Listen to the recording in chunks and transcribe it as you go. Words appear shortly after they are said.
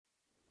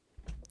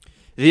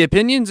The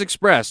opinions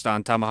expressed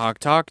on Tomahawk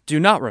Talk do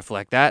not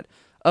reflect that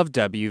of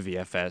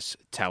WVFS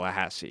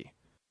Tallahassee.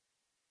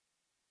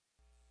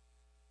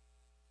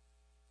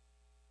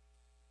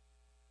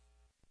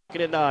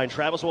 Second and 9.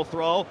 Travis will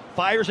throw,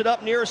 fires it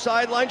up near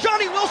sideline.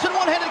 Johnny Wilson,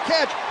 one-handed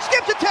catch,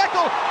 skips a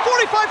tackle,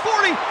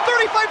 45-40,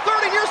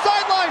 35-30 near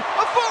sideline,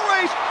 a foot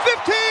race,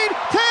 15,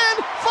 10,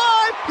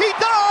 5, he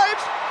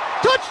dives,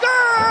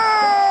 touchdown!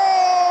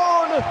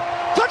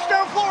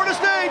 Touchdown Florida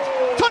State,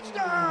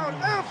 touchdown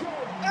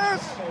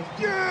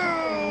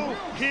FSU,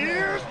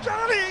 here's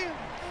Johnny!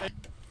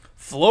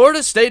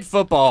 Florida State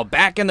football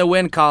back in the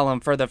win column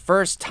for the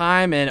first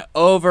time in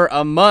over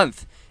a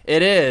month.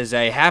 It is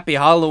a happy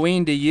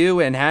Halloween to you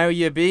and how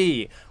you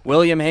be.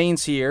 William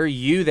Haynes here,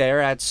 you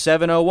there at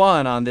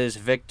 7:01 on this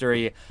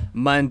Victory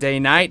Monday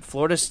night.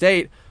 Florida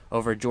State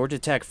over Georgia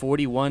Tech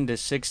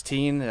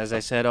 41-16. As I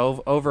said,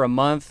 over a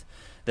month.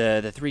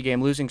 The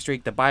three-game losing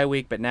streak, the bye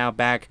week, but now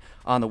back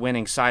on the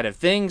winning side of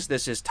things.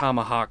 This is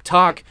Tomahawk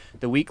Talk,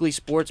 the weekly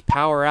sports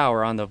power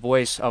hour on the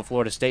voice of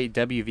Florida State,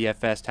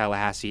 WVFS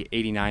Tallahassee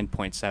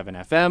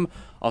 89.7 FM.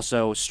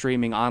 Also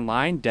streaming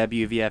online,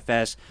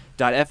 wvfs.fsu.edu,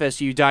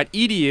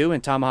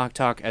 and Tomahawk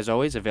Talk, as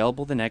always,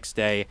 available the next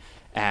day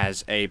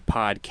as a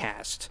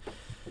podcast.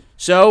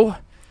 So,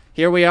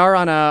 here we are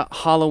on a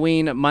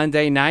Halloween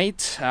Monday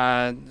night.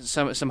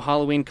 Some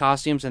Halloween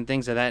costumes and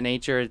things of that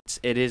nature.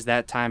 It is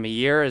that time of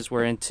year as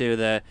we're into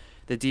the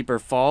deeper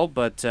fall.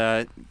 But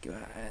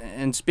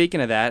and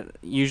speaking of that,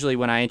 usually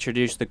when I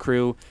introduce the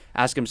crew,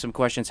 ask them some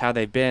questions how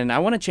they've been. I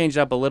want to change it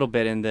up a little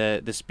bit in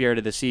the spirit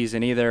of the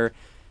season. Either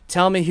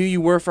tell me who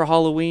you were for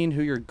Halloween,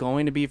 who you're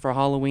going to be for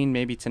Halloween,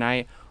 maybe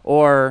tonight,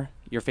 or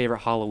your favorite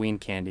Halloween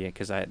candy,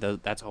 because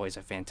that's always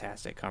a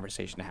fantastic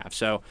conversation to have.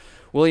 So,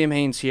 William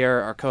Haynes here,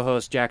 our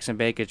co-host Jackson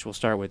Bakich. We'll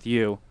start with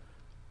you.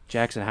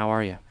 Jackson, how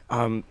are you?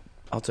 I'll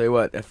tell you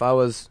what, if I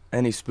was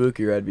any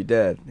spookier, I'd be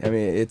dead. I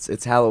mean,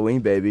 it's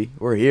Halloween, baby.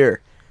 We're here.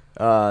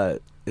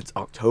 It's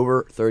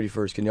October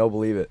 31st. Can y'all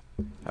believe it?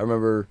 I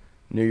remember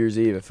New Year's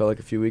Eve. It felt like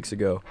a few weeks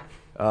ago.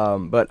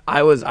 But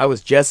I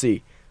was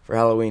Jesse for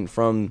Halloween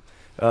from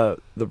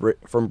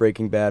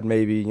Breaking Bad,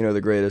 maybe, the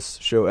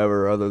greatest show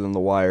ever other than The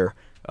Wire.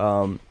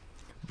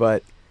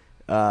 But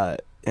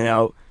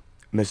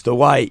Mr.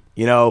 White,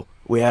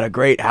 we had a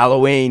great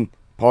Halloween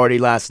party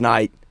last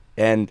night,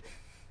 and,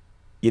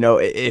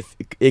 if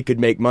it could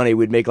make money,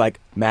 we'd make,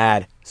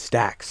 mad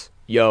stacks.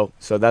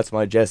 So that's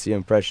my Jesse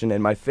impression,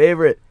 and my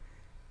favorite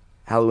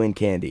Halloween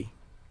candy.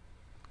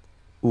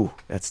 Ooh,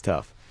 that's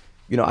tough.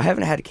 I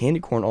haven't had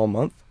candy corn all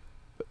month,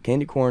 but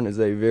candy corn is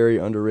a very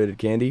underrated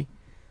candy.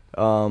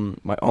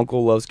 My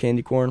uncle loves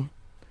candy corn.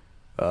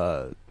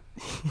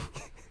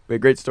 We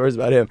had great stories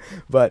about him,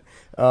 but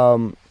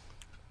I'm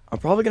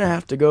probably gonna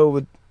have to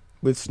go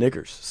with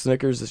Snickers.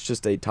 Snickers is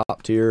just a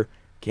top tier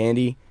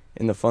candy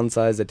in the fun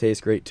size that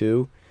tastes great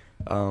too.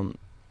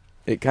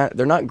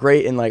 They're not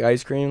great in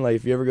ice cream.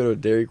 If you ever go to a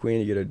Dairy Queen,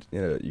 you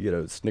get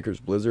a Snickers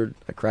Blizzard.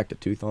 I cracked a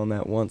tooth on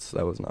that once.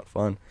 That was not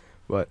fun,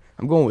 but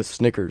I'm going with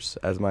Snickers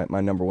as my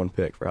number one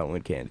pick for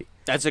Halloween candy.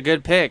 That's a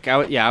good pick.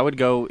 I would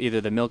go either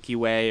the Milky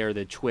Way or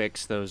the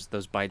Twix. Those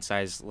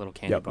bite-sized little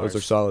candy bars.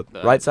 Those are solid.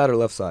 Right side or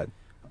left side?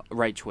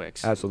 Right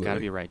Twix. Absolutely. Got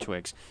to be right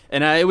Twix.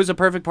 And it was a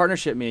perfect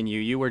partnership, me and you.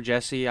 You were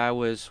Jesse. I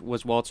was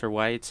Walter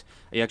White.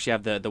 You actually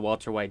have the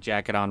Walter White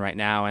jacket on right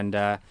now.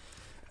 And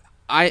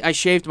I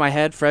shaved my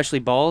head freshly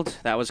bald.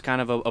 That was kind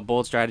of a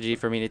bold strategy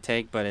for me to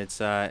take, but it's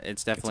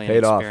definitely an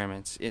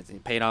experiment.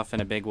 It paid off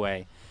in a big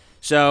way.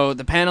 So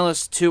the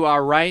panelists to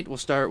our right, we'll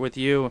start with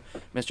you,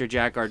 Mr.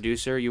 Jack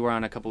Arducer. You were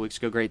on a couple weeks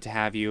ago. Great to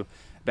have you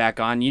back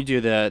on. You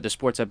do the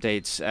sports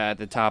updates at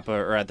the top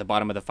or at the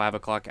bottom of the 5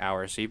 o'clock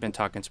hour, so you've been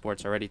talking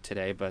sports already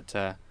today, but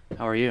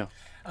how are you?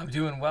 I'm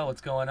doing well. What's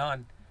going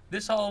on?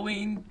 This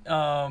Halloween, did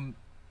a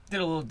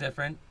little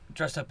different.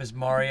 Dressed up as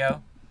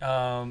Mario,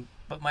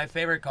 but my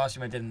favorite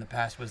costume I did in the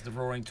past was the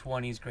Roaring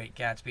Twenties Great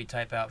Gatsby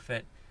type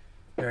outfit.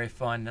 Very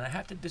fun, and I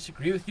have to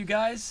disagree with you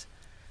guys.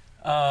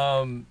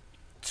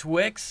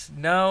 Twix,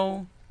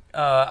 no.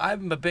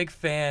 I'm a big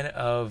fan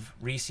of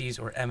Reese's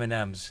or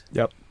M&M's.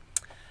 Yep.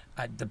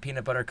 The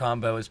peanut butter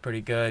combo is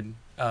pretty good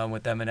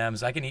with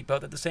M&M's. I can eat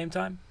both at the same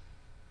time.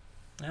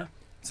 Yeah.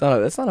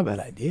 That's not a bad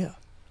idea,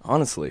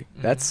 honestly.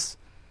 Mm-hmm.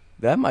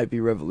 That might be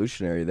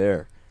revolutionary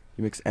there.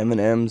 You mix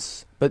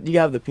M&M's, but you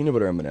have the peanut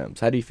butter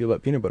M&M's. How do you feel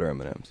about peanut butter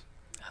M&M's?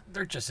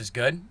 They're just as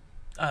good.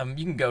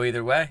 You can go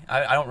either way.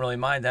 I don't really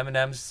mind.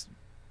 M&M's,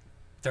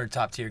 they're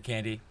top tier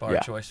candy bar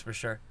choice for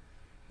sure.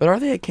 But are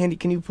they a candy?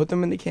 Can you put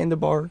them in the candy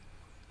bar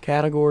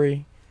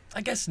category? I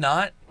guess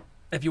not,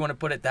 if you want to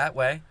put it that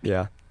way.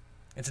 Yeah.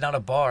 It's not a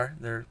bar.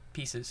 They're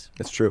pieces.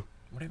 That's true.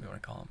 Whatever you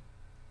want to call them.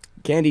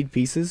 Candied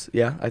pieces.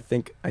 Yeah, I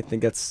think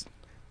that's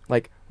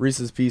like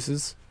Reese's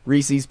Pieces,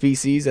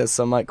 as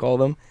some might call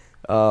them.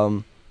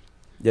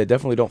 Yeah,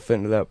 definitely don't fit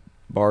into that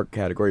bar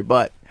category.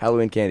 But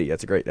Halloween candy,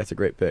 that's a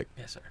great pick.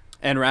 Yes, sir.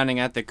 And rounding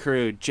out the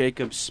crew,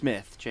 Jacob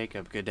Smith.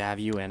 Jacob, good to have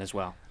you in as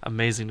well.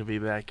 Amazing to be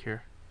back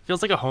here.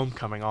 Feels like a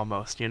homecoming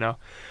almost,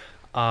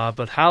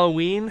 But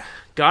Halloween,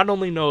 God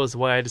only knows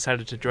why I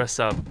decided to dress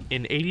up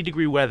in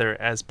 80-degree weather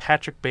as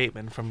Patrick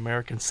Bateman from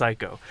American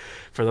Psycho.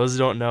 For those who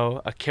don't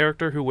know, a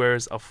character who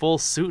wears a full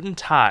suit and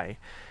tie,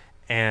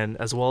 and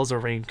as well as a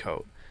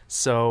raincoat.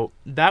 So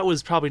that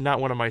was probably not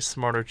one of my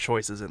smarter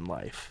choices in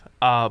life.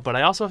 But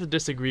I also have to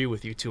disagree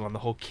with you two on the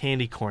whole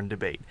candy corn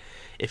debate.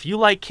 If you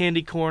like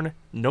candy corn,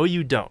 no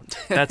you don't.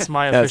 That's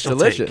my official It's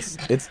delicious.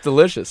 It's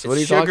delicious. What are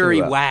you talking about?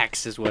 Sugary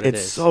wax is what it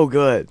is. It's so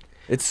good.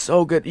 It's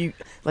so good. You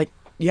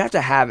have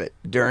to have it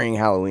during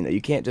Halloween.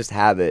 You can't just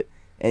have it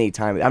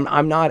anytime.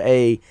 I'm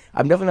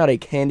definitely not a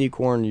candy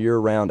corn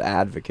year-round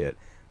advocate.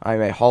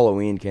 I'm a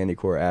Halloween candy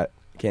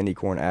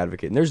corn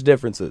advocate. And there's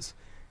differences.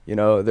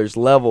 There's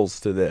levels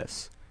to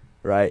this,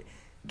 right?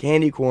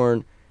 Candy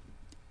corn,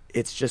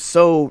 it's just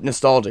so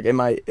nostalgic.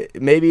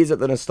 Maybe is it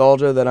the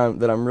nostalgia that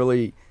I'm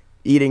really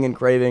eating and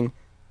craving?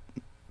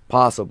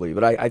 Possibly,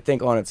 but I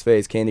think on its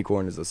face, candy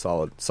corn is a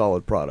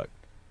solid product.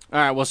 All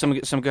right, well,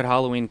 some good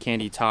Halloween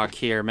candy talk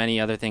here. Many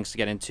other things to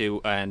get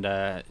into, and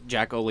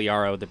Jack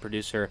Oliaro, the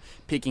producer,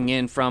 peeking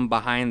in from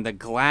behind the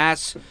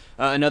glass.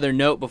 Another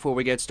note before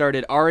we get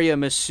started: Arya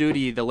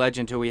Masudi, the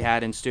legend who we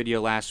had in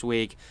studio last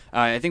week.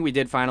 I think we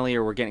did finally,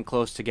 or we're getting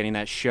close to getting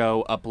that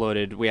show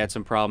uploaded. We had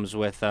some problems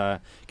with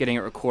getting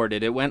it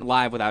recorded. It went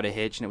live without a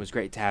hitch, and it was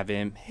great to have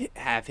him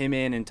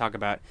in and talk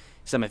about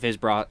some of his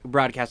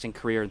broadcasting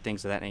career and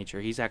things of that nature.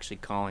 He's actually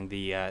calling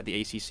the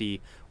ACC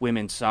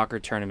women's soccer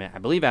tournament, I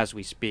believe, as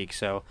we speak.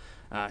 So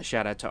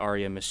shout out to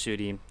Arya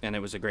Masudi, and it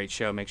was a great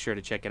show. Make sure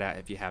to check it out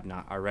if you have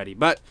not already.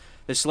 But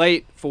the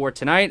slate for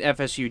tonight,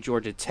 FSU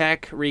Georgia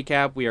Tech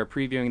recap. We are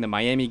previewing the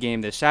Miami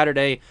game this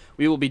Saturday.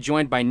 We will be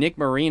joined by Nick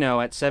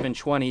Marino at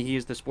 7:20. He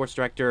is the sports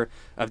director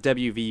of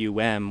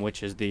WVUM,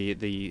 which is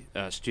the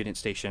student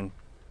station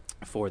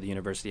for the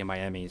University of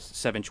Miami.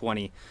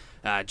 7:20.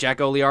 Jack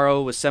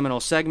Oliaro was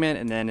Seminole segment,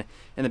 and then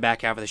in the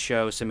back half of the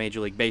show, some Major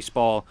League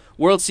Baseball.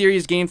 World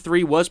Series Game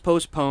 3 was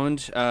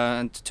postponed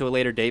to a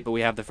later date, but we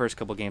have the first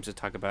couple games to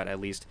talk about at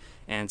least,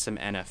 and some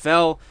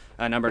NFL.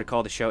 Number to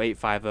call the show,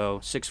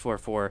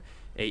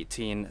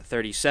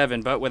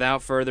 850-644-1837. But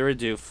without further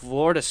ado,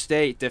 Florida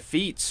State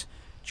defeats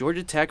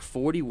Georgia Tech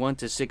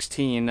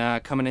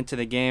 41-16 coming into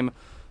the game.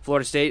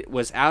 Florida State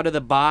was out of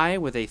the bye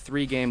with a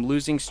 3-game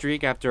losing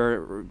streak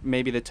after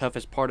maybe the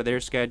toughest part of their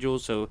schedule,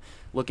 so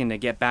looking to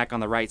get back on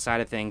the right side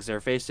of things. They're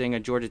facing a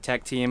Georgia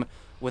Tech team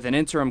with an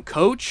interim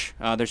coach.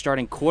 Their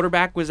starting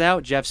quarterback was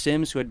out, Jeff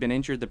Sims, who had been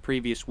injured the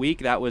previous week.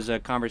 That was a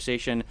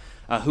conversation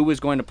who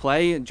was going to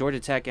play. Georgia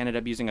Tech ended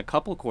up using a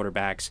couple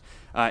quarterbacks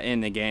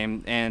in the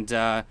game. And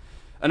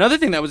another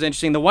thing that was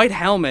interesting, the white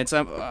helmets,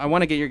 I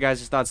want to get your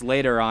guys' thoughts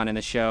later on in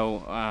the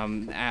show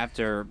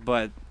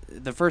but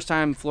the first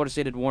time Florida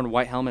State had worn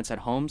white helmets at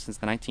home since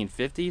the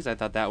 1950s. I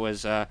thought that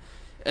was an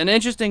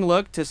interesting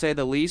look, to say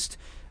the least.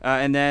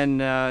 And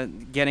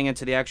then getting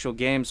into the actual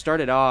game,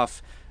 started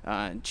off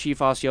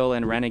Chief Osceola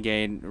and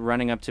Renegade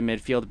running up to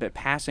midfield, but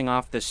passing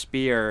off the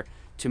spear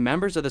to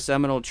members of the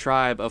Seminole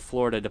tribe of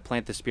Florida to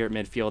plant the spear at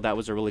midfield. That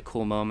was a really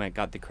cool moment,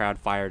 got the crowd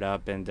fired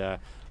up, and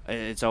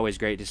it's always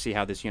great to see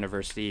how this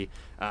university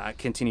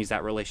continues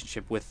that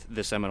relationship with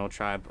the Seminole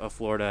tribe of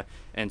Florida.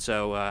 And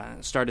so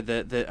started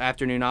the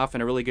afternoon off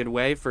in a really good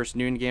way. First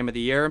noon game of the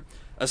year.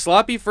 A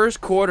sloppy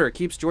first quarter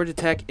keeps Georgia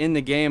Tech in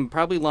the game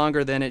probably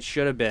longer than it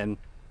should have been.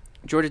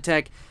 Georgia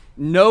Tech,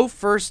 no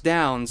first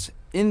downs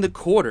in the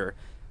quarter,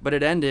 but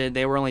it ended,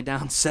 they were only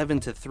down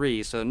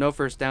 7-3, so no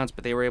first downs,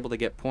 but they were able to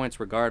get points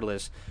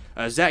regardless.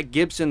 Zach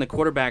Gibson, the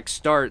quarterback,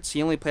 starts.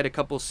 He only played a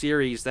couple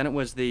series. Then it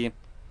was the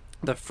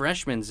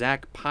freshman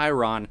Zach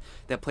Pyron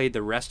that played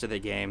the rest of the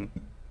game.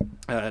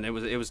 And it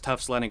was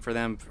tough sledding for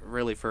them,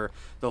 really, for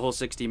the whole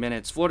 60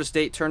 minutes. Florida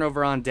State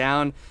turnover on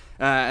down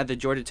at the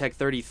Georgia Tech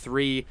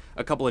 33.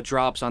 A couple of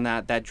drops on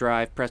that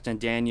drive. Preston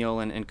Daniel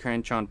and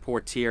Crenshaw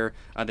Portier,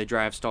 the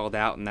drive stalled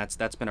out, and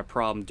that's been a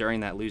problem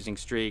during that losing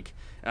streak.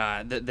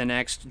 The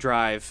next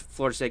drive,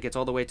 Florida State gets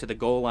all the way to the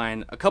goal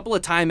line. A couple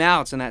of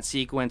timeouts in that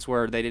sequence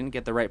where they didn't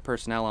get the right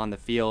personnel on the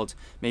field,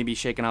 maybe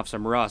shaking off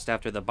some rust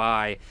after the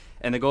bye.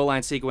 And the goal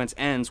line sequence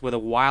ends with a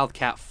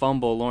Wildcat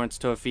fumble. Lawrence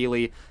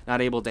Toafili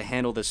not able to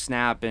handle the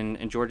snap,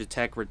 and Georgia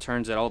Tech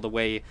returns it all the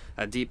way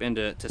deep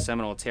into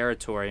Seminole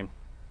territory.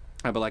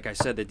 But like I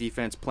said, the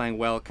defense playing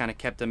well kind of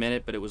kept them in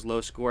it, but it was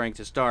low scoring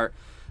to start.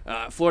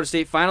 Florida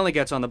State finally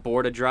gets on the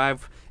board. A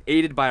drive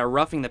aided by a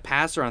roughing the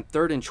passer on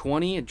 3rd and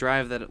 20. A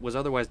drive that was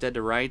otherwise dead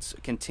to rights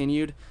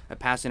continued. A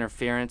pass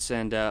interference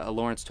and a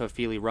Lawrence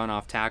Toafili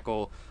run-off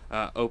tackle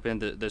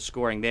opened the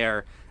scoring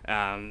there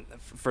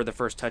for the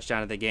first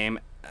touchdown of the game.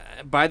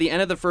 By the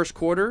end of the first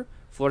quarter,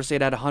 Florida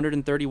State had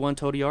 131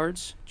 total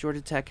yards.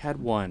 Georgia Tech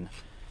had 1.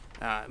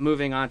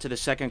 Moving on to the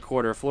second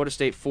quarter, Florida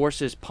State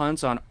forces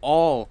punts on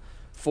all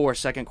 4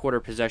 second quarter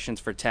possessions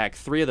for Tech.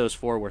 3 of those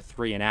 4 were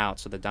 3 and out,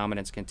 so the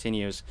dominance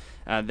continues.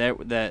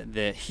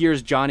 The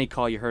Here's Johnny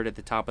call you heard at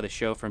the top of the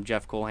show from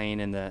Jeff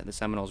Culhane and the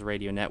Seminoles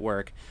radio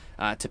network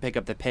to pick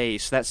up the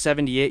pace. That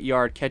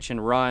 78-yard catch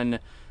and run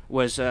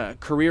was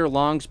career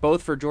longs,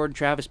 both for Jordan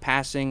Travis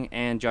passing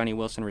and Johnny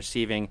Wilson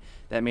receiving.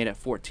 That made it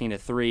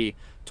 14-3.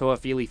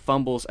 Toafili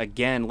fumbles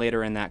again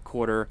later in that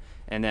quarter,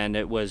 and then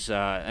it was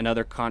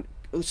another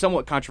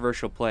somewhat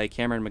controversial play.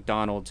 Cameron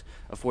McDonald,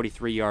 a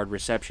 43-yard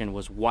reception,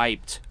 was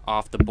wiped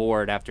off the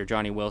board after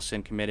Johnny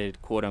Wilson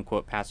committed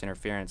quote-unquote pass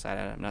interference.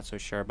 I'm not so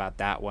sure about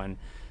that one.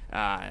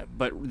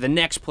 But the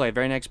next play,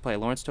 very next play,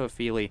 Lawrence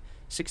Toafili,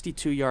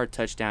 62-yard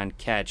touchdown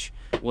catch.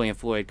 William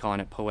Floyd calling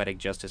it poetic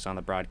justice on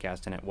the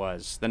broadcast, and it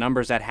was. The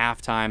numbers at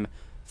halftime,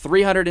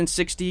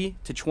 360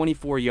 to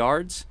 24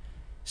 yards,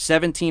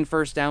 17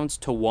 first downs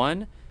to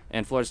 1,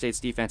 and Florida State's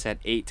defense had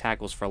 8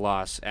 tackles for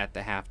loss at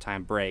the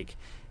halftime break.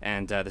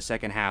 And the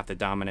second half, the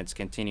dominance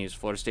continues.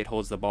 Florida State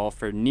holds the ball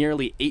for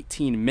nearly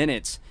 18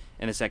 minutes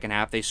in the second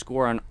half. They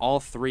score on all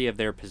 3 of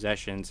their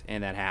possessions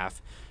in that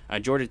half.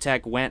 Georgia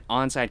Tech went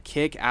onside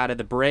kick out of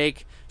the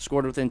break,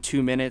 scored within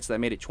 2 minutes. That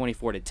made it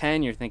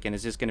 24-10. You're thinking,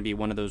 is this going to be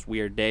one of those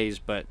weird days?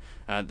 But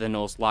the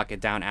Noles lock it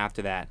down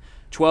after that.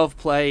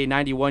 12-play,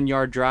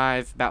 91-yard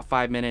drive, about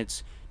 5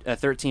 minutes. A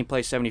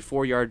 13-play,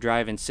 74-yard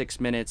drive in 6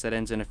 minutes that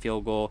ends in a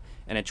field goal,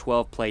 and a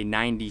 12-play,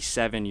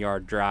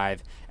 97-yard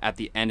drive at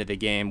the end of the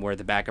game where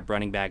the backup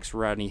running backs,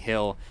 Rodney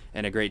Hill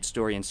and a great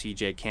story in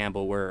C.J.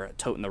 Campbell, were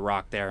toting the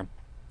rock there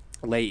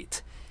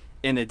late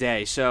in the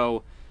day.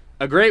 So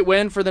a great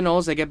win for the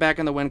Noles. They get back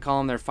in the win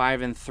column. They're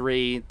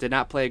 5-3. Did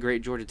not play a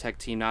great Georgia Tech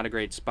team, not a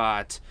great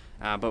spot,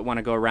 but want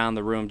to go around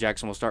the room.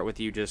 Jackson, we'll start with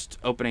you. Just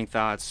opening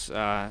thoughts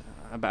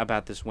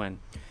about this win.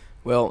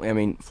 Well, I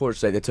mean, Florida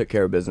State, they took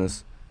care of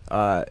business.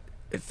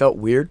 It felt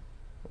weird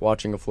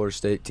watching a Florida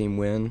State team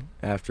win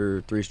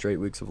after 3 straight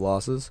weeks of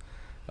losses.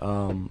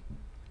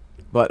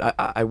 But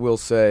I will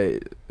say,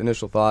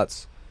 initial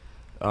thoughts,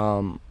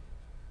 like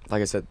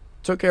I said,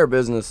 took care of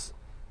business.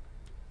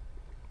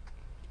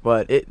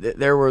 But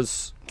there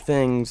was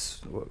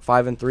things,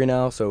 5-3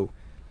 now, so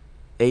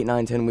 8,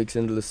 9, 10 weeks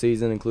into the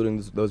season,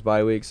 including those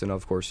bye weeks, and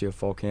of course you have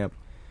fall camp.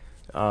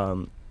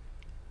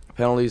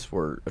 Penalties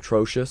were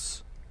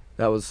atrocious.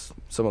 That was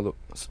some of the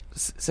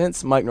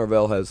since Mike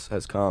Norvell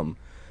has come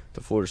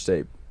to Florida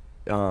State.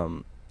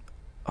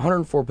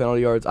 104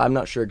 penalty yards. I'm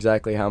not sure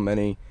exactly how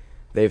many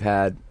they've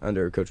had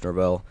under Coach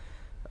Norvell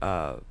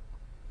at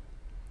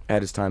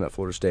his time at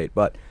Florida State,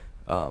 but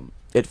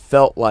it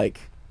felt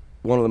like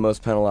one of the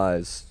most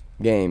penalized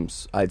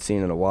games I'd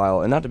seen in a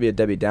while. And not to be a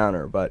Debbie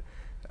Downer, but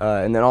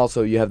and then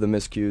also you have the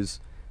miscues,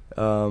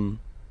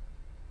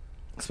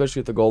 especially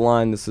at the goal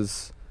line. This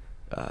is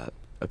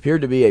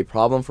appeared to be a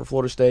problem for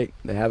Florida State.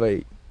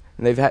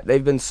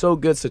 They've been so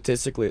good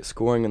statistically at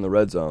scoring in the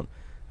red zone.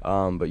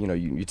 But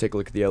you take a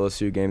look at the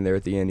LSU game there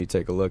at the end. You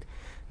take a look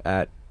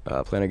at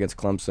playing against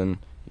Clemson.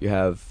 You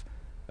have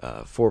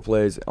 4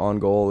 plays on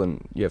goal,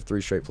 and you have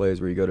 3 straight plays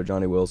where you go to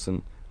Johnny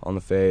Wilson on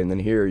the fade, and then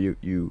here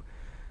you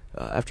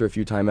after a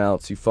few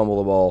timeouts you fumble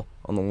the ball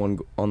on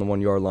the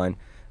 1 yard line.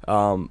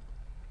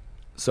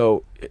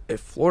 So if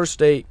Florida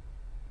State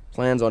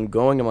plans on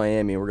going to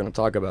Miami, we're going to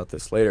talk about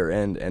this later,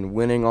 and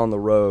winning on the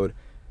road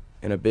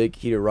in a big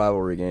heated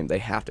rivalry game, they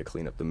have to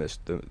clean up the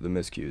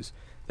miscues.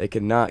 They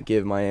cannot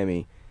give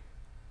Miami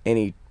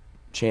any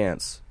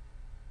chance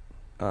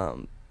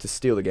to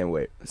steal the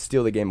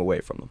game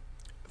away from them.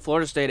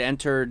 Florida State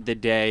entered the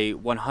day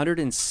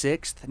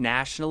 106th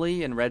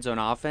nationally in red zone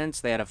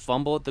offense. They had a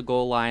fumble at the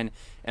goal line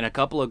and a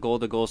couple of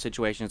goal-to-goal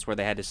situations where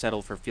they had to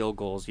settle for field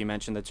goals. You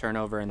mentioned the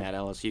turnover in that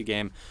LSU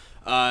game.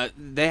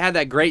 They had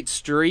that great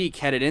streak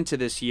headed into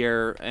this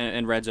year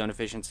in red zone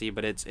efficiency,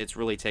 but it's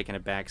really taken a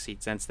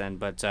backseat since then.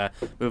 But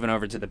moving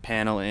over to the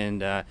panel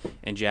and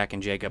Jack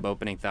and Jacob,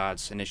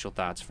 initial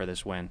thoughts for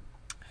this win.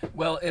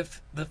 Well,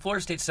 if the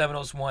Florida State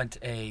Seminoles want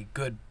a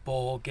good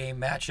bowl game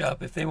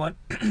matchup, if they want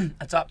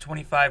a top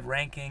 25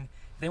 ranking,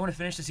 if they want to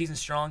finish the season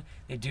strong,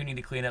 they do need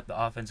to clean up the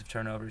offensive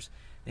turnovers.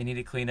 They need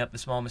to clean up the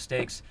small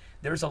mistakes.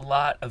 There's a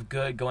lot of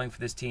good going for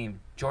this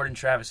team. Jordan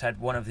Travis had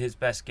one of his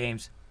best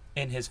games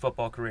in his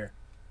football career.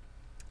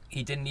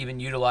 He didn't even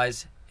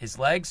utilize his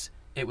legs.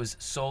 It was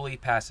solely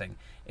passing.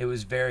 It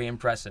was very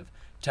impressive.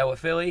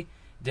 Toafili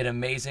did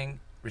amazing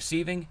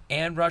receiving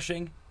and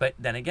rushing, but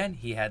then again,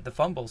 he had the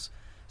fumbles.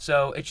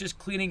 So it's just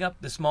cleaning up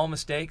the small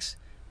mistakes.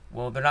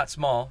 Well, they're not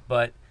small,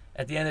 but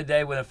at the end of the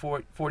day, with a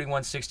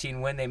 41-16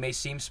 win, they may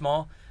seem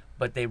small,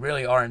 but they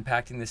really are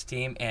impacting this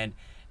team. And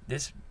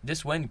this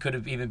win could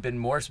have even been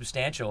more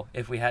substantial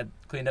if we had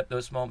cleaned up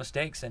those small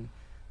mistakes. And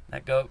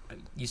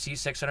you see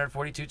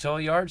 642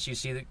 total yards. You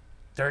see the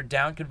third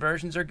down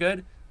conversions are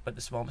good, but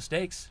the small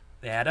mistakes,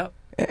 they add up.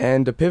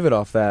 And to pivot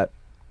off that,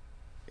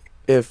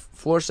 if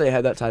Florida State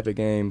had that type of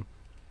game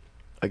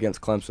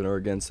against Clemson or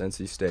against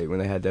NC State when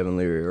they had Devin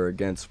Leary or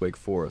against Wake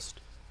Forest,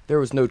 there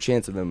was no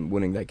chance of them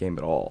winning that game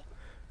at all.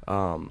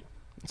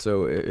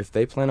 So if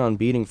they plan on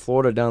beating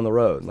Florida down the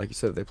road, like you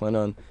said, if they plan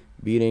on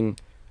beating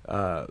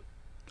a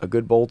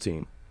good bowl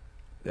team,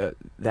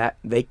 that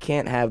they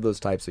can't have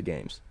those types of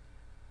games.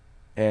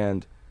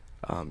 And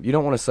you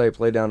don't want to say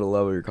play down to the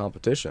level of your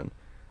competition,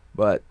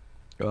 but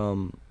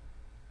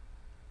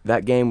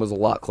that game was a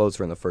lot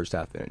closer in the first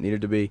half than it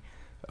needed to be.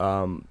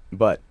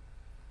 But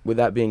with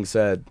that being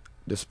said,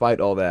 despite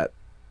all that,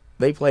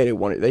 they played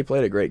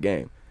a great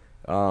game.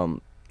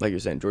 Like you're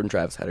saying, Jordan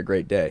Travis had a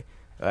great day.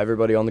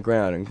 Everybody on the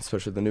ground, and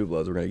especially the new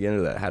bloods, we're going to get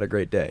into that, had a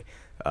great day.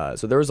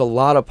 So there was a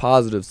lot of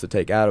positives to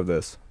take out of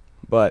this.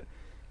 But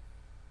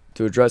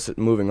to address it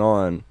moving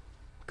on,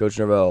 Coach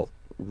Norvell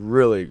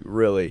really,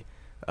 really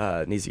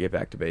needs to get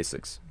back to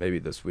basics, maybe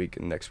this week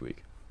and next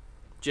week.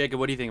 Jacob,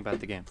 what do you think about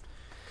the game?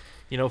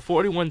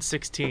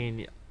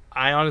 41-16,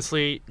 I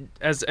honestly,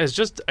 as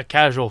just a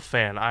casual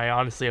fan, I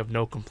honestly have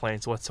no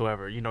complaints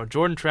whatsoever.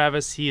 Jordan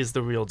Travis, he is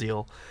the real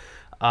deal.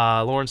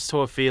 Lawrence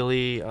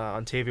Toafili,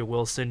 Ontavia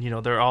Wilson,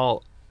 they're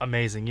all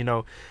amazing.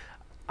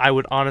 I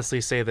would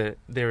honestly say that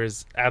there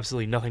is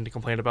absolutely nothing to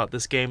complain about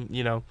this game.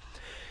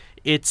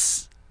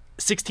 It's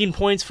 16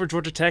 points for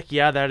Georgia Tech.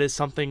 Yeah, that is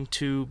something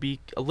to be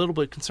a little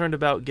bit concerned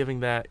about, given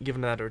that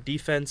our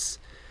defense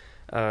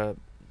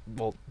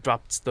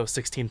dropped those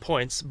 16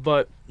 points.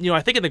 But,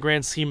 I think in the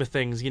grand scheme of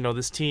things,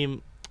 this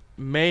team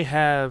may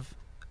have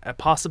a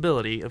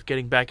possibility of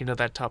getting back into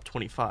that top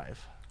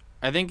 25.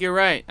 I think you're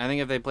right. I think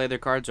if they play their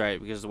cards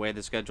right, because the way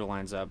the schedule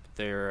lines up,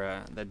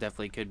 that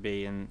definitely could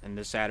be, and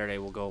this Saturday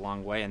will go a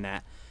long way in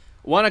that.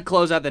 Want to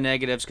close out the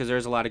negatives because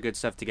there's a lot of good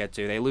stuff to get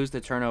to. They lose the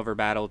turnover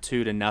battle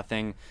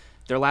 2-0.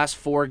 Their last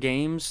 4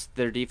 games,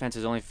 their defense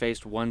has only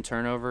faced 1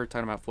 turnover.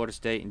 Talking about Florida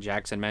State, and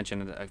Jackson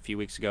mentioned a few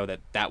weeks ago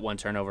that 1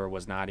 turnover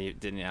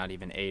did not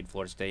even aid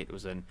Florida State. It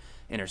was an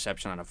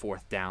interception on a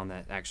 4th down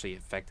that actually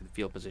affected the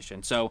field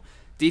position. So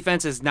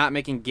defense is not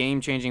making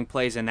game-changing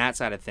plays in that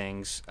side of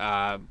things.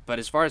 But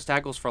as far as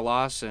tackles for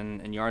loss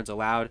and yards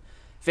allowed,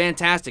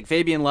 fantastic.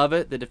 Fabian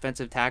Lovett, the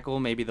defensive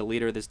tackle, maybe the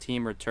leader of this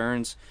team,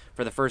 returns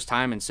for the first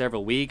time in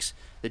several weeks.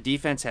 The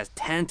defense has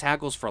 10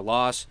 tackles for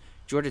loss.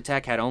 Georgia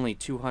Tech had only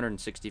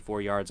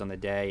 264 yards on the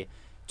day.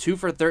 2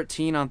 for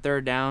 13 on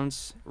third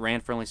downs,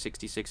 ran for only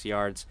 66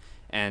 yards,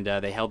 and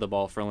they held the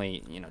ball for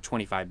only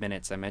 25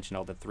 minutes. I mentioned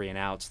all the 3 and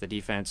outs. The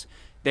defense,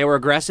 they were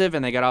aggressive,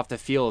 and they got off the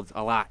field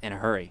a lot in a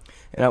hurry.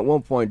 And at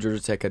one point, Georgia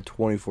Tech had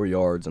 24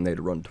 yards, and they had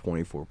to run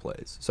 24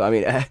 plays. So,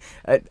 that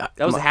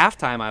was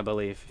halftime, I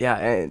believe. Yeah,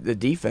 and the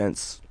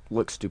defense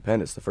looked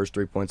stupendous. The first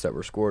 3 points that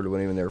were scored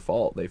weren't even their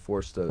fault. They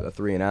forced a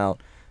 3 and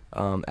out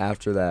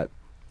after that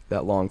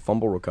long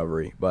fumble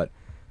recovery. But,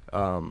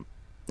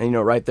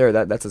 right there,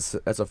 that's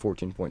a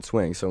 14-point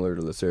swing, similar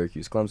to the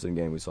Syracuse-Clemson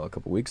game we saw a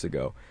couple weeks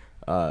ago.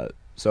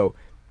 So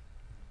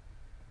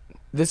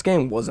this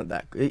game wasn't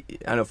that.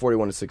 I know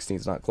 41-16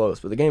 is not close,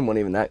 but the game wasn't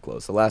even that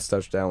close. The last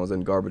touchdown was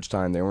in garbage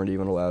time. They weren't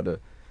even allowed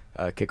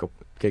to kick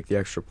the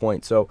extra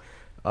point. So,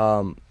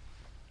 that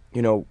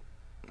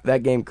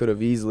game could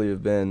have easily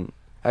have been.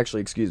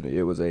 Actually, excuse me,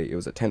 it was a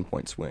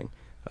 10-point swing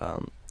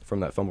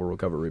from that fumble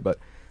recovery. But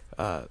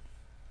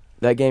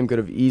that game could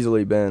have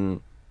easily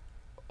been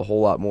a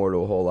whole lot more to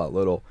a whole lot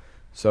little.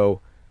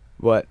 So,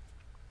 but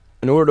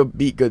in order to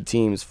beat good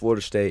teams,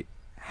 Florida State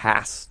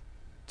has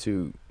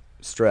to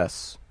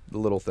stress the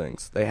little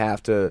things. They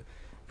have to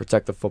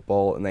protect the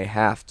football, and they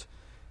have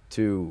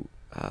to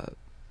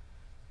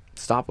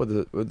stop with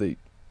the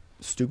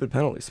stupid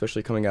penalties,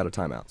 especially coming out of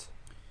timeouts.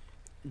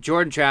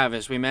 Jordan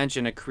Travis, we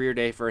mentioned a career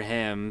day for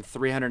him,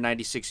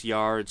 396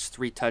 yards,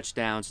 3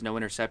 touchdowns, no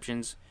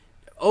interceptions.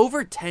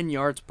 Over 10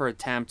 yards per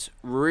attempt,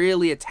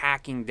 really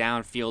attacking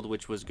downfield,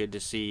 which was good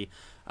to see.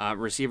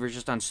 Receivers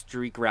just on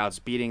streak routes,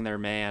 beating their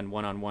man,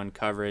 one-on-one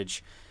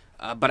coverage.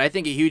 But I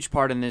think a huge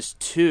part in this,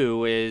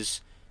 too,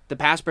 is the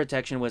pass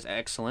protection was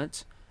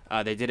excellent.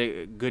 They did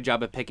a good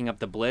job of picking up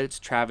the blitz.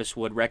 Travis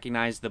would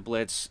recognize the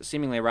blitz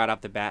seemingly right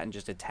off the bat and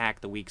just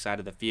attack the weak side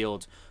of the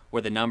field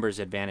where the numbers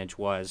advantage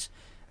was.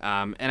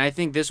 And I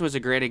think this was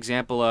a great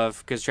example of,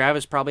 because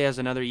Travis probably has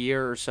another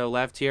year or so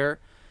left here,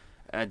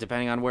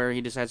 depending on where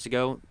he decides to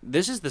go.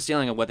 This is the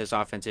ceiling of what this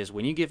offense is.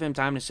 When you give him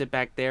time to sit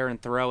back there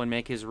and throw and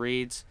make his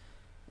reads,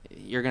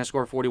 you're going to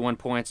score 41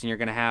 points and you're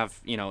going to have,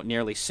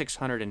 nearly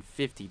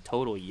 650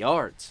 total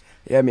yards.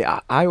 Yeah, I mean,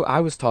 I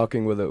was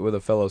talking with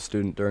a fellow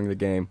student during the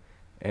game,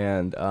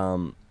 and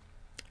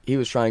he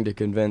was trying to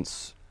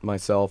convince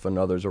myself and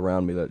others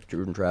around me that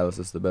Jordan Travis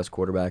is the best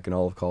quarterback in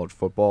all of college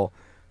football.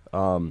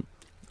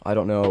 I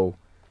don't know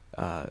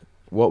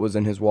what was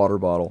in his water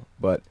bottle,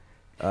 but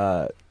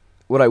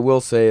what I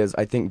will say is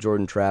I think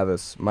Jordan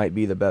Travis might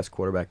be the best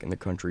quarterback in the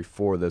country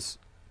for this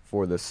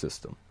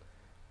system.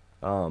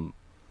 And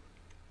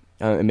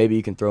maybe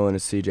you can throw in a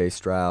C.J.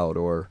 Stroud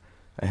or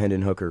a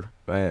Hendon Hooker,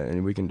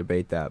 and we can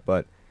debate that.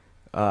 But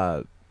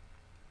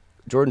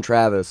Jordan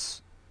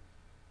Travis,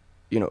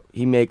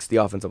 he makes the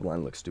offensive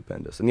line look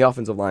stupendous. And the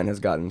offensive line has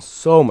gotten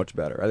so much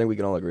better. I think we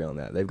can all agree on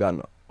that. They've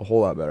gotten a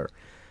whole lot better.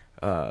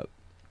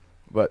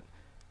 But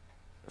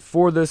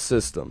for this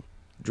system,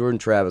 Jordan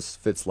Travis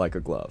fits like a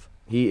glove.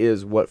 He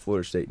is what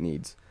Florida State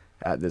needs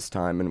at this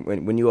time. And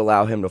when you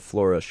allow him to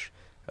flourish,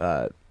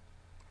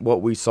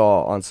 what we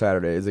saw on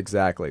Saturday is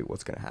exactly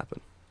what's going to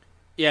happen.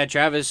 Yeah,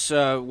 Travis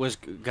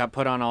got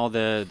put on all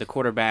the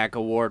quarterback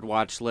award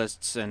watch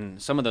lists,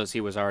 and some of those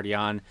he was already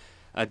on.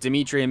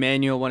 Dimitri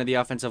Emmanuel, one of the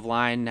offensive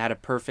line, had a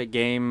perfect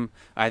game.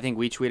 I think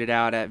we tweeted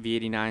out at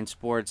V89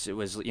 Sports. It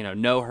was,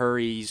 no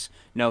hurries,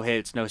 no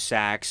hits, no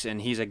sacks,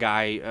 and he's a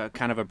guy,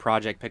 kind of a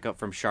project pickup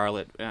from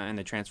Charlotte in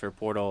the transfer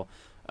portal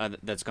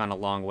that's gone a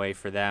long way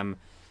for them.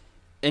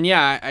 And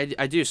yeah,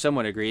 I do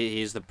somewhat agree.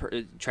 He's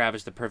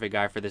Travis, the perfect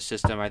guy for this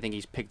system. I think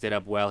he's picked it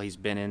up well. He's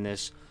been in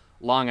this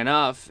long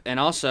enough, and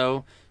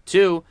also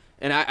too.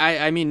 And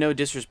I mean no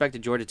disrespect to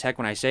Georgia Tech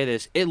when I say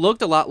this. It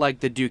looked a lot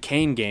like the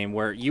Duquesne game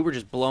where you were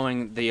just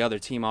blowing the other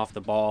team off the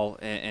ball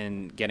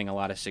and getting a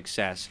lot of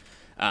success.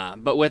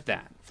 But with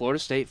that, Florida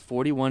State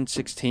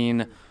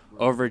 41-16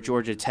 over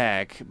Georgia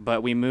Tech.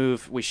 But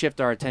we shift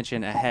our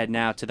attention ahead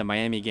now to the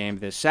Miami game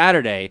this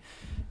Saturday.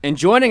 And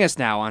joining us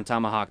now on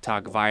Tomahawk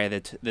Talk via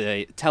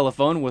the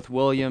telephone with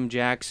William,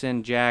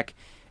 Jackson, Jack,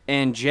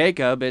 and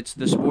Jacob, it's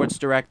the sports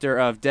director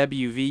of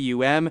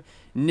WVUM,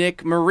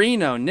 Nick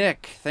Marino.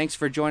 Nick, thanks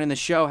for joining the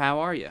show. How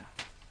are you?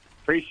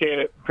 Appreciate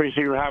it.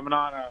 Appreciate you having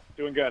on.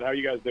 Doing good. How are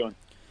you guys doing?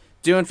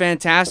 Doing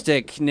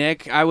fantastic,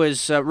 Nick. I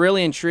was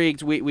really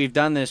intrigued. We've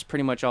done this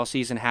pretty much all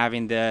season,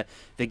 having the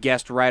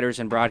guest writers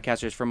and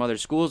broadcasters from other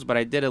schools, but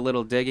I did a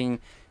little digging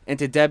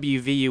into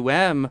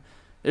WVUM.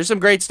 There's some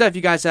great stuff.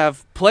 You guys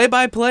have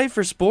play-by-play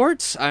for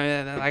sports.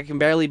 I can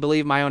barely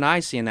believe my own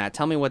eyes seeing that.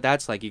 Tell me what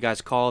that's like. You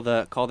guys call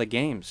the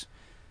games.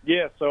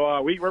 Yeah,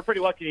 so we're pretty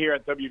lucky here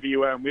at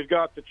WVUM. We've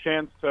got the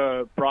chance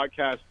to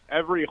broadcast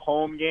every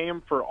home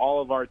game for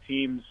all of our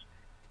teams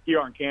here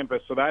on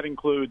campus. So that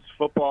includes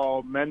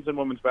football, men's and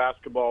women's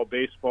basketball,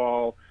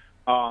 baseball,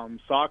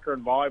 soccer,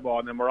 and volleyball.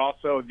 And then we're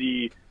also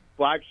the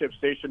flagship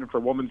station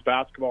for women's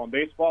basketball and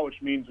baseball, which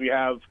means we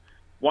have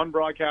one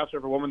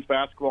broadcaster for women's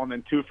basketball and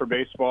then two for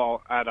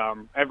baseball at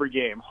every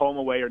game, home,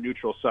 away, or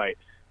neutral site.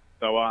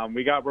 So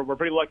we're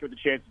pretty lucky with the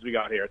chances we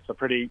got here. It's a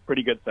pretty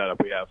good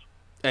setup we have.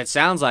 It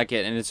sounds like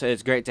it, and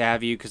it's great to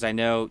have you because I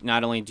know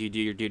not only do you do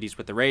your duties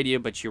with the radio,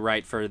 but you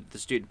write for the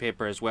student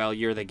paper as well.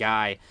 You're the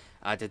guy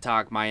to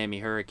talk Miami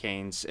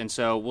Hurricanes, and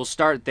so we'll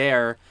start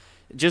there.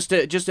 Just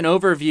an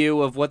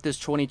overview of what this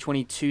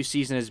 2022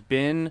 season has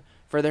been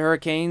for the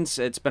Hurricanes.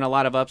 It's been a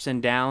lot of ups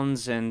and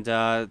downs and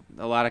a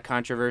lot of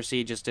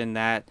controversy just in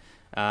that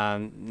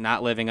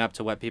not living up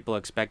to what people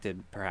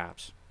expected,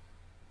 perhaps.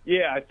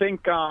 Yeah, I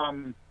think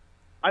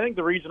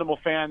the reasonable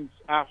fans,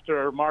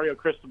 after Mario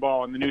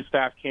Cristobal and the new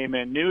staff came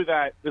in, knew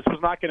that this was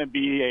not going to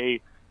be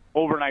a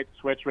overnight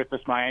switch with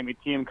this Miami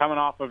team, coming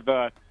off of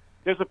the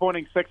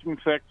disappointing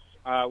 6-6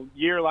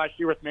 year last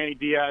year with Manny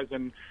Diaz,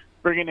 and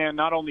bringing in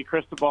not only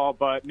Cristobal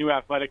but new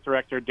athletic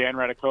director Dan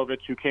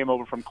Radakovich, who came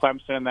over from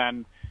Clemson, and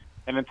then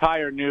an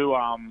entire new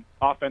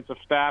offensive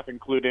staff,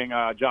 including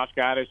Josh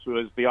Gaddis, who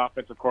was the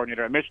offensive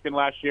coordinator at Michigan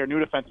last year, new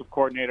defensive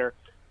coordinator,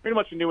 pretty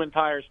much a new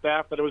entire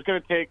staff. That it was going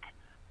to take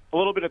a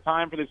little bit of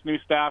time for this new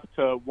staff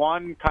to,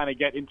 one, kind of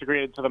get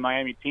integrated to the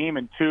Miami team,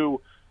 and two,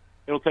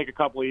 it'll take a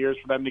couple of years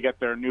for them to get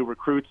their new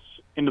recruits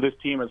into this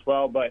team as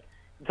well. But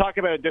talk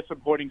about a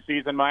disappointing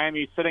season.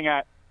 Miami's sitting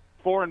at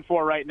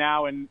 4-4 right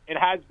now, and it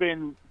has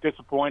been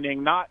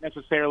disappointing, not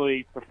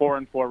necessarily the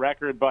 4-4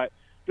 record, but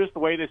just the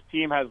way this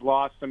team has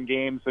lost some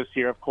games this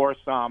year. Of course,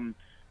 the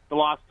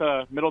loss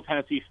to Middle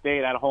Tennessee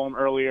State at home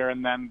earlier,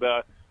 and then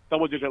the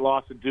double-digit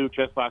loss to Duke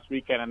just last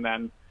weekend, and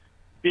then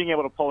being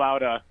able to pull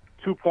out a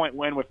 2-point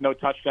win with no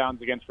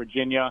touchdowns against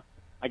Virginia.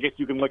 I guess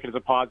you can look at it as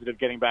a positive,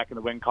 getting back in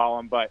the win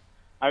column, but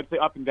I would say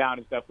up and down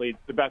is definitely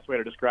the best way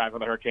to describe how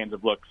the Hurricanes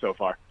have looked so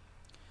far.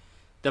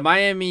 The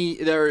Manny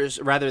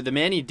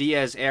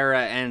Diaz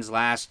era ends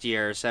last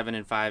year.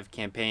 7-5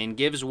 campaign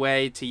gives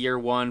way to year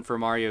one for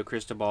Mario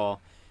Cristobal.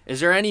 Is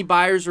there any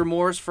buyer's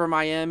remorse for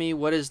Miami?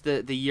 What has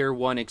the year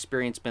one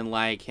experience been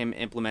like, him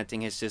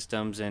implementing his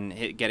systems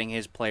and getting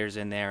his players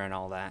in there and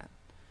all that?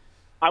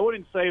 I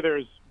wouldn't say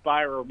there's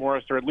buyer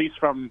remorse, or at least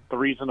from the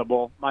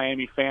reasonable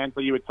Miami fans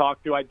that you would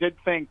talk to. I did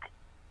think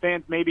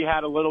fans maybe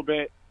had a little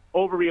bit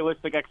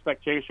over-realistic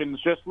expectations,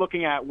 just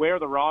looking at where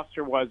the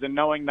roster was and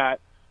knowing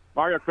that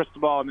Mario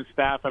Cristobal and his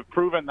staff have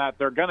proven that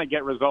they're going to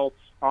get results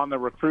on the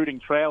recruiting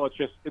trail.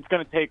 It's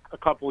going to take a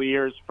couple of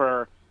years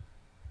for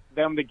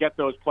them to get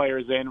those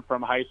players in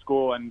from high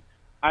school. And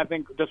I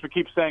think, just we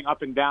keep saying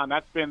up and down,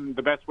 that's been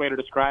the best way to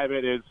describe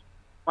it. Is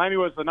Miami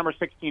was the number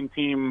 16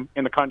 team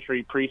in the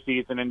country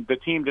preseason, and the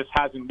team just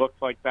hasn't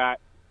looked like that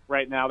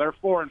right now. They're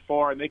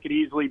 4-4, and they could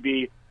easily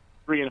be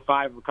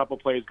 3-5 if a couple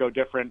plays go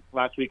different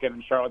last weekend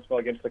in Charlottesville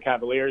against the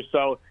Cavaliers.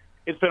 So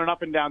it's been an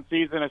up and down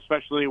season,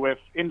 especially with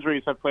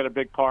injuries have played a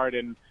big part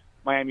in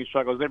Miami's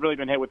struggles. They've really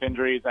been hit with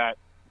injuries at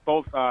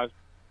both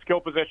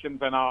skill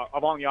positions and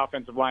along the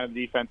offensive line and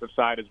the defensive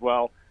side as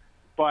well.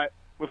 But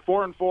with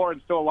 4-4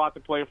 and still a lot to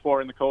play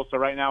for in the Coastal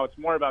right now, it's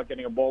more about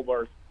getting a bowl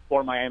berth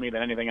for Miami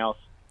than anything else.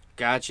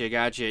 Gotcha.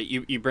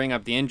 You bring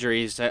up the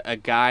injuries. A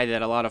guy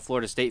that a lot of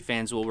Florida State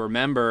fans will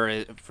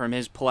remember from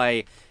his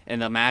play in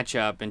the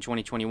matchup in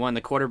 2021,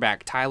 the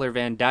quarterback Tyler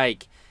Van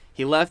Dyke.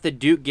 He left the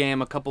Duke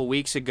game a couple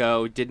weeks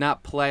ago. Did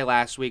not play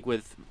last week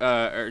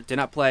did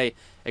not play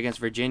against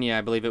Virginia.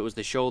 I believe it was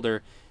the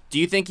shoulder. Do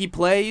you think he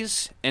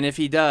plays? And if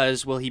he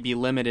does, will he be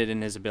limited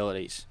in his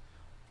abilities?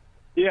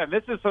 Yeah,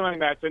 this is something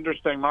that's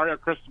interesting. Mario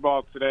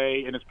Cristobal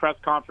today in his press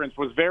conference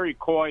was very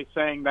coy,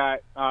 saying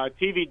that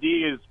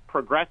TVD is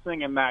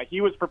progressing and that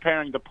he was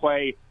preparing to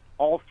play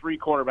all three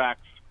quarterbacks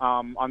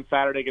on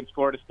Saturday against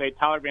Florida State.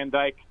 Tyler Van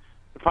Dyke,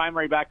 the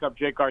primary backup,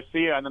 Jake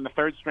Garcia, and then the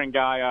third-string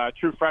guy,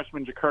 true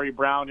freshman Ja'Cory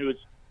Brown, who has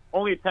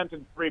only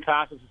attempted 3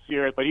 passes this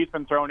year, but he's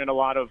been thrown in a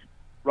lot of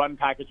run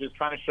packages,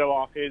 trying to show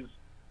off his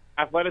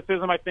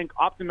athleticism. I think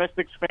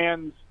optimistic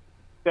fans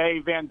say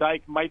Van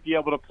Dyke might be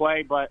able to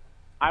play, but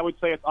I would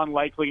say it's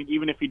unlikely. And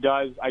even if he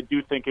does, I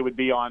do think it would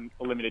be on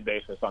a limited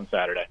basis on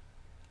Saturday.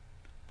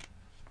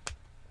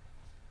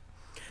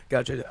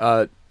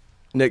 Gotcha.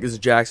 Nick, this is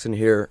Jackson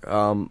here.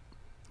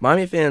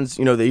 Miami fans,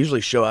 they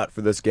usually show out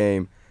for this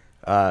game.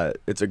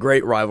 It's a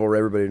great rivalry.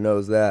 Everybody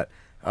knows that.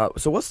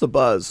 So what's the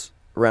buzz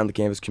around the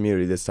campus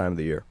community this time of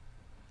the year?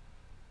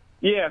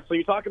 Yeah, so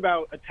you talk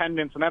about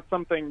attendance, and that's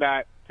something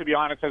that, to be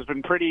honest, has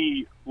been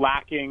pretty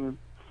lacking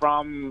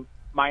from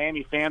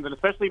Miami fans, and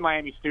especially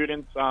Miami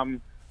students.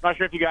 I'm not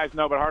sure if you guys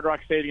know, but Hard Rock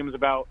Stadium is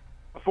about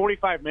a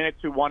 45-minute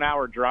to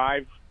 1-hour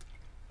drive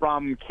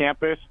from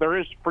campus. There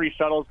is free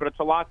shuttles, but it's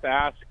a lot to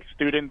ask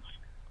students.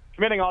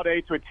 Committing all day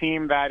to a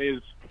team that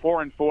is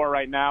 4-4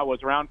 right now,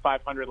 was around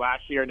 500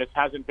 last year, and just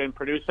hasn't been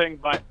producing.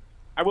 But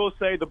I will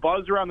say the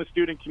buzz around the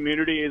student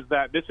community is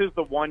that this is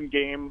the one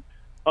game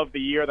of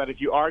the year that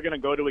if you are going to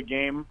go to a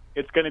game,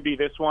 it's going to be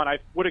this one. I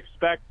would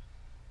expect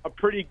a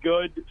pretty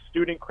good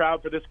student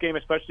crowd for this game,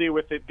 especially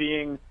with it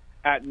being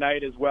at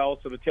night as well.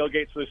 So the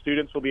tailgates for the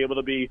students will be able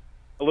to be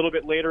a little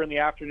bit later in the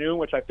afternoon,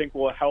 which I think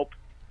will help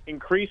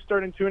increase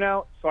start and tune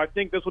out. So I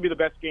think this will be the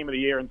best game of the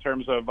year in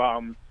terms of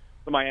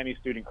the Miami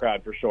student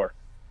crowd for sure.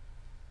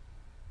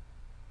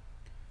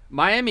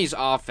 Miami's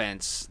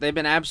offense, they've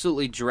been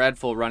absolutely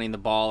dreadful running the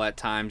ball at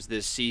times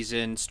this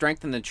season.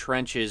 Strength in the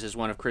trenches is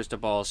one of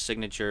Cristobal's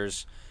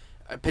signatures.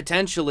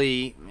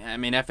 Potentially,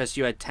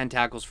 FSU had 10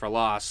 tackles for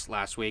loss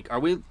last week. Are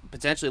we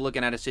potentially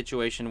looking at a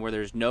situation where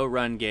there's no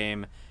run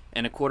game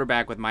and a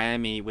quarterback with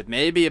Miami with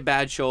maybe a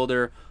bad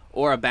shoulder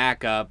or a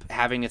backup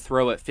having to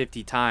throw it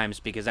 50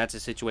 times, because that's a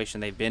situation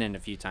they've been in a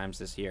few times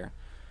this year?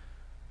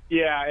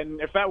 Yeah,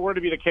 and if that were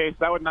to be the case,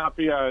 that would not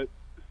be a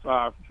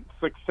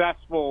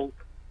successful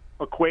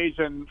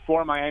equation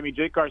for Miami.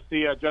 Jake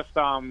Garcia just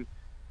 15%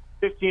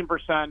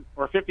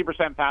 or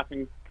 50%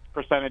 passing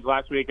percentage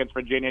last week against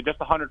Virginia, just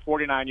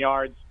 149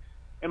 yards.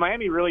 And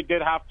Miami really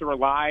did have to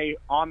rely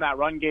on that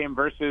run game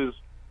versus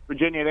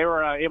Virginia. They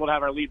were able to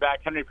have our lead back,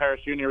 Henry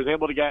Parrish Jr., was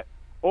able to get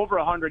over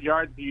 100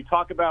 yards. You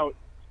talk about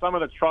some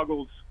of the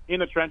struggles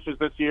in the trenches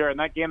this year. In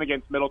that game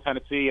against Middle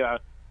Tennessee,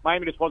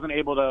 Miami just wasn't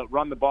able to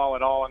run the ball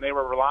at all, and they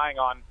were relying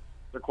on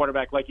their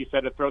quarterback, like you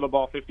said, to throw the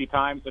ball 50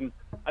 times. And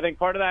I think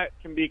part of that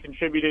can be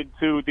contributed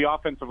to the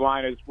offensive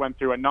line has went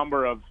through a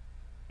number of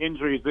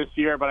injuries this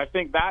year. But I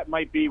think that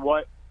might be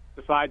what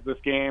decides this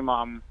game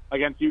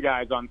against you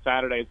guys on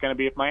Saturday. It's going to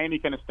be if Miami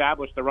can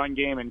establish the run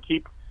game and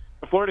keep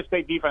the Florida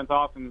State defense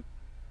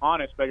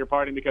honest,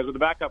 because with a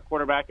backup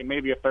quarterback and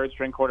maybe a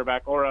third-string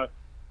quarterback or a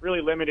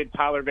really limited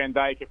Tyler Van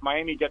Dyke, if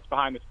Miami gets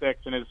behind the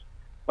sticks and is,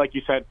 like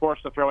you said,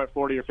 forced to throw it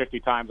 40 or 50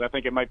 times, I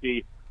think it might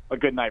be a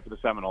good night for the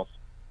Seminoles.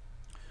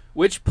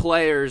 Which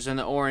players in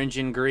the orange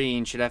and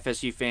green should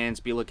FSU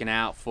fans be looking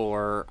out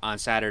for on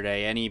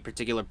Saturday? Any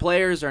particular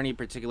players or any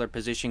particular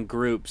position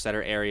groups that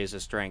are areas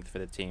of strength for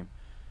the team?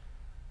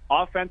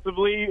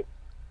 Offensively,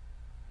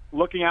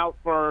 looking out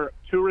for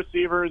 2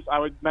 receivers, I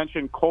would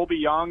mention Colby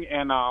Young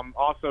and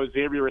also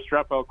Xavier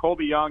Restrepo.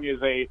 Colby Young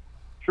is a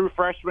true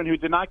freshman who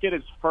did not get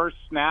his first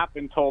snap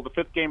until the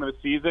 5th game of the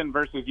season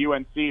versus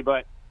UNC,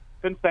 but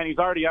since then he's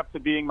already up to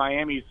being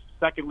Miami's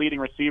second leading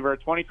receiver,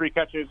 23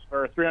 catches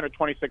for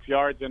 326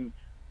 yards and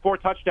 4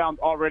 touchdowns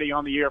already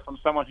on the year from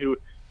someone who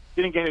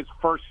didn't get his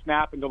first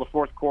snap until the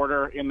 4th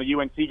quarter in the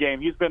UNC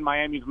game. He's been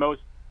Miami's most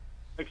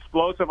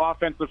explosive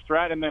offensive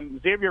threat. And then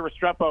Xavier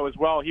Restrepo as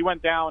well. He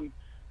went down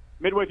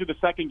midway through the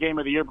 2nd game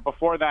of the year, but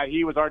before that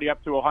he was already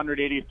up to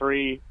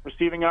 183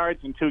 receiving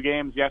yards in 2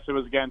 games. Yes, it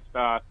was against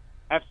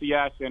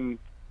FCS and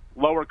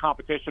lower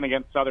competition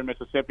against Southern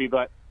Mississippi,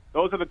 but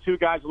those are the 2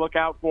 guys to look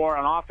out for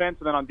on offense.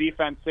 And then on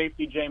defense,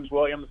 safety James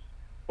Williams,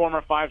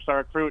 former 5-star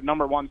recruit,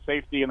 number 1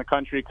 safety in the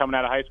country coming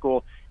out of high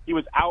school. He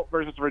was out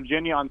versus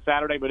Virginia on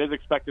Saturday, but is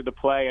expected to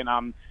play,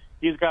 and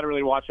he's got to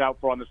really watch out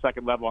for on the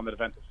second level on the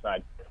defensive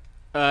side.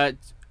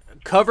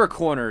 Cover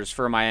corners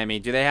for Miami.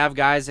 Do they have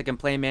guys that can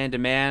play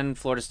man-to-man?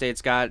 Florida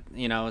State's got,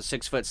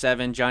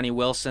 6'7" Johnny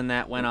Wilson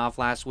that went off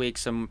last week,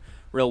 some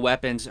real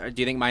weapons. Do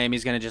you think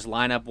Miami's going to just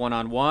line up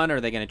one-on-one, or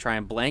are they going to try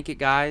and blanket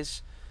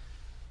guys?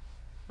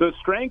 The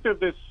strength of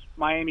this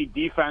Miami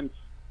defense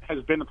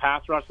has been the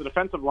pass rush. The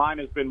defensive line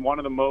has been one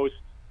of the most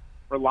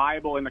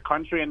reliable in the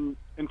country. And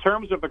in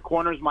terms of the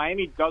corners,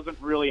 Miami doesn't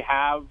really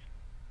have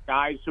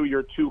guys who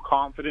you're too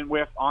confident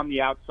with on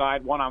the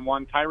outside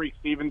one-on-one. Tyreek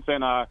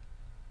Stevenson, a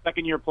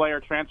second-year player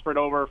transferred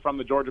over from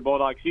the Georgia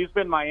Bulldogs. He's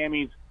been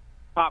Miami's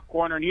top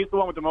corner, and he's the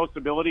one with the most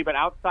ability. But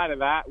outside of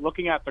that,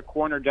 looking at the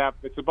corner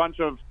depth, it's a bunch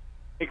of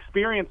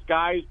experienced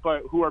guys,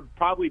 but who are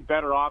probably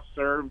better off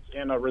served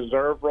in a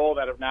reserve role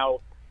that have now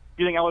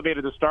getting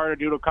elevated to starter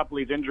due to a couple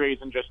of these injuries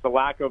and just the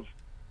lack of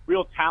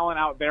real talent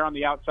out there on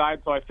the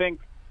outside. So I think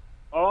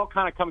it all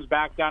kind of comes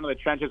back down to the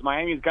trenches.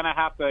 Miami's going to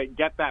have to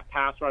get that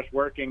pass rush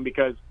working,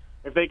 because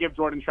if they give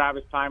Jordan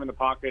Travis time in the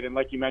pocket, and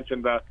like you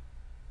mentioned, the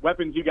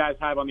weapons you guys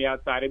have on the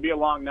outside, it'd be a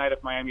long night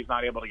if Miami's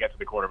not able to get to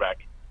the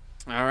quarterback.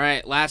 All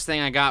right, last thing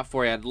I got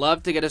for you. I'd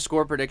love to get a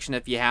score prediction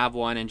if you have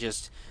one, and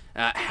just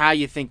how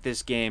you think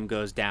this game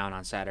goes down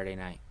on Saturday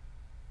night.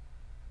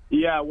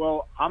 Yeah,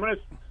 well, I'm going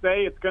to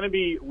say it's going to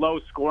be low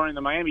scoring.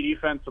 The Miami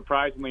defense,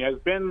 surprisingly, has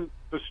been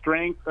the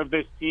strength of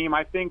this team.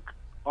 I think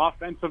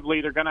offensively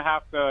they're going to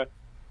have to,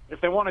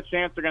 if they want a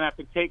chance, they're going to have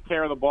to take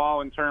care of the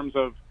ball in terms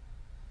of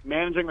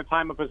managing the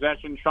time of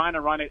possession, trying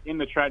to run it in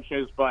the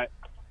trenches. But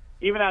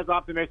even as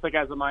optimistic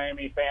as a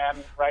Miami fan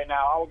right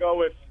now, I'll go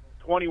with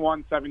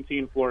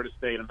 21-17 Florida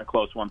State in a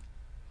close one.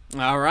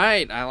 All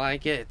right, I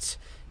like it.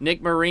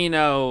 Nick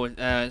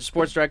Marino,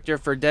 sports director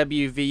for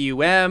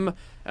WVUM,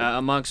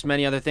 amongst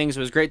many other things. It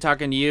was great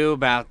talking to you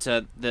about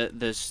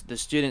the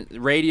student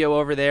radio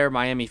over there,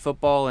 Miami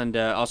football, and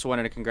also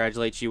wanted to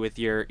congratulate you with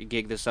your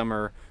gig this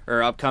summer,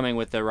 or upcoming,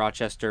 with the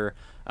Rochester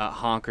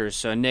Honkers.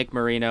 So, Nick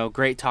Marino,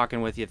 great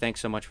talking with you. Thanks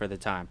so much for the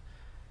time.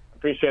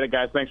 Appreciate it,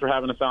 guys. Thanks for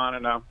having us on,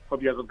 and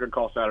hope you guys have a good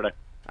call Saturday.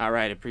 All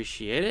right,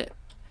 appreciate it.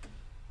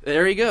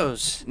 There he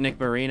goes, Nick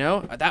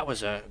Marino. That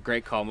was a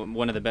great call,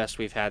 one of the best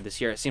we've had this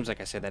year. It seems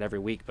like I say that every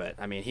week, but,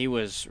 I mean, he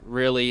was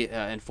really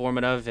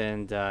informative,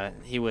 and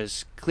he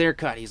was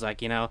clear-cut. He's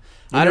like, I know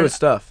his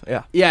stuff,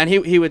 yeah. Yeah, and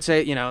he would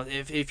say,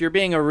 if you're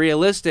being a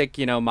realistic,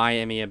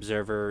 Miami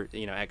observer,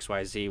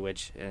 XYZ,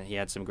 which he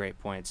had some great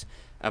points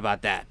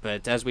about that.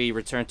 But as we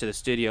return to the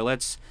studio,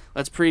 let's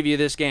preview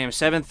this game.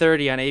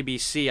 7:30 on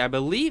ABC. I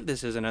believe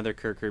this is another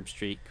Kirk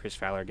Herbstreit, Chris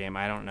Fowler game.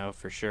 I don't know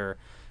for sure.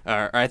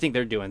 Or I think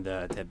they're doing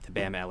the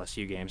Bama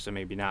LSU game, so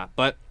maybe not.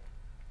 But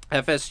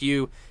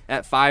FSU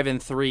at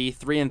 5-3,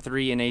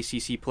 3-3 in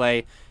ACC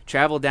play.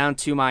 Travel down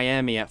to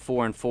Miami at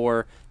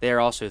 4-4. They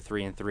are also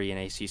 3-3 in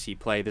ACC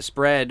play. The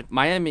spread,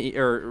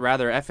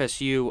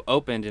 FSU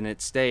opened and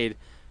it stayed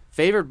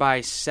favored by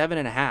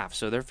 7.5.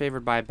 So they're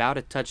favored by about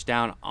a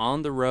touchdown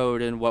on the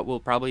road in what will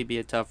probably be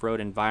a tough road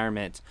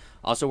environment.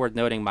 Also worth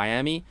noting,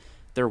 Miami,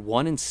 they're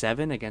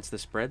 1-7 against the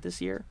spread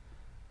this year.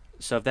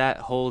 So if that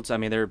holds, I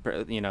mean, they're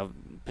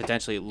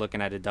potentially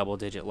looking at a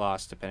double-digit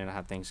loss depending on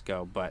how things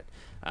go. But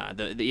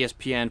the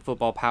ESPN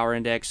Football Power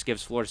Index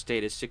gives Florida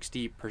State a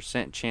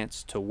 60%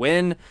 chance to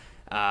win.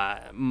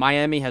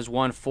 Miami has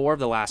won 4 of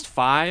the last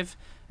 5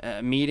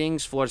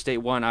 meetings. Florida State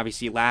won,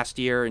 obviously, last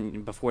year,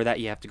 and before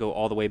that you have to go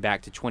all the way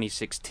back to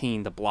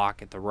 2016, the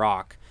block at the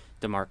Rock,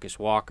 DeMarcus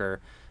Walker.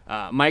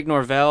 Mike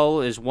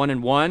Norvell is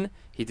 1-1.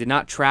 He did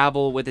not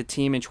travel with the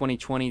team in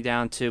 2020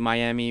 down to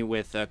Miami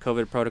with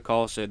COVID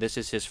protocol, so this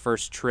is his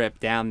first trip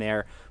down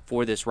there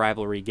for this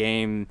rivalry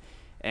game.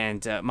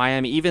 And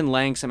Miami even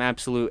laying some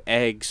absolute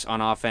eggs on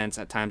offense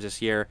at times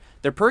this year.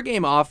 Their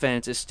per-game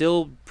offense is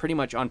still pretty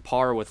much on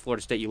par with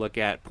Florida State. You look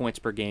at points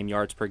per game,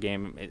 yards per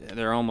game,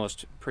 they're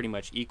almost pretty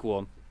much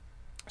equal.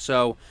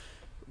 So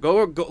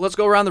let's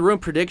go around the room.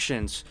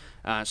 Predictions,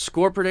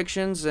 score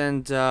predictions,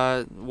 and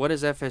what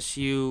is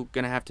FSU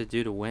going to have to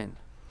do to win?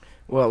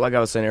 Well, like I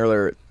was saying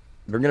earlier,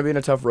 they're going to be in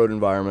a tough road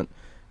environment.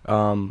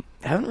 Haven't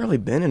really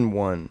been in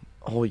one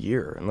all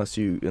year, unless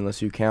you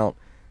count,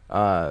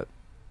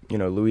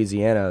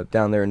 Louisiana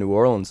down there in New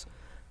Orleans.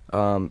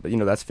 But,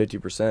 that's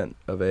 50%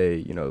 of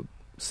a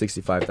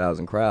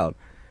 65,000 crowd.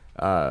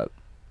 Florida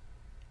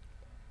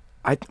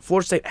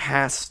State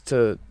has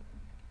to,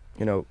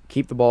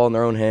 keep the ball in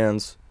their own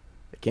hands.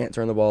 They can't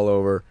turn the ball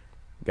over.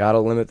 Got to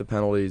limit the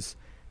penalties,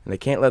 and they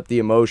can't let the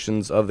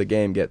emotions of the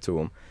game get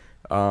to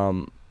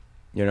them.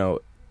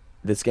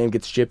 This game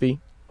gets chippy.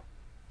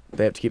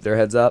 They have to keep their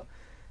heads up.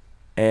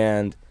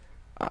 And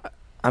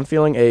I'm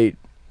feeling a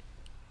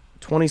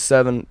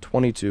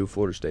 27-22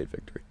 Florida State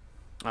victory.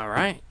 All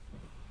right.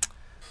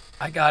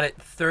 I got it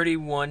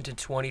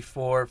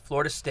 31-24.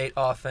 Florida State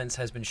offense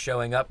has been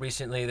showing up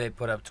recently. They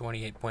put up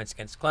 28 points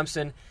against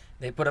Clemson.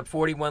 They put up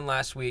 41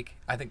 last week.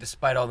 I think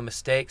despite all the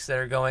mistakes that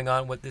are going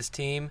on with this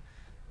team,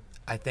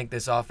 I think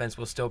this offense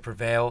will still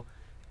prevail.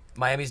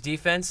 Miami's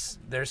defense,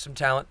 there's some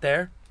talent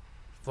there.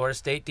 Florida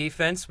State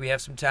defense, we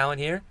have some talent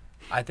here.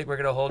 I think we're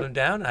going to hold them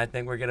down. I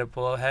think we're going to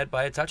pull ahead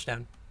by a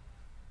touchdown.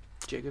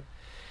 Jacob?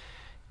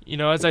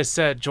 As I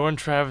said, Jordan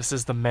Travis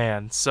is the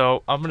man.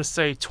 So I'm going to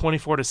say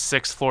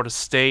 24-6 Florida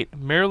State,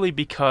 merely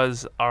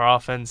because our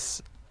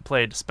offense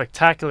played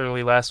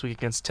spectacularly last week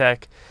against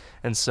Tech,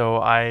 and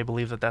so I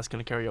believe that that's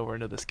going to carry over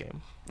into this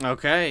game.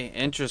 Okay,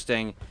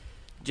 interesting.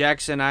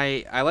 Jackson,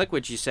 I like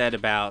what you said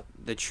about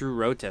the true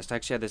road test. I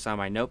actually had this on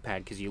my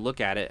notepad because you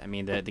look at it. I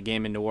mean, the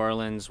game in New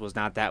Orleans was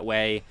not that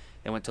way.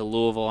 They went to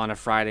Louisville on a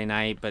Friday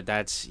night, but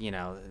that's,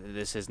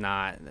 it's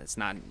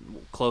not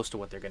close to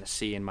what they're going to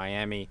see in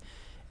Miami.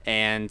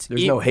 And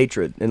there's no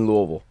hatred in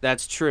Louisville.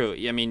 That's true.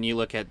 I mean, you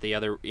look at the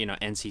other,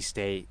 NC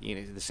State,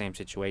 the same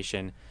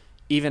situation.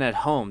 Even at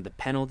home, the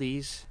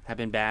penalties have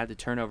been bad. The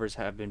turnovers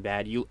have been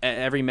bad.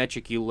 Every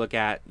metric you look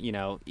at,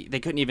 they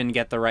couldn't even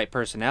get the right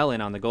personnel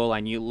in on the goal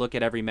line. You look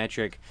at every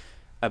metric,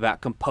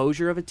 about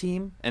composure of a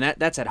team, and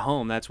that's at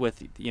home. That's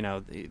with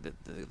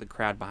the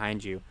crowd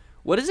behind you.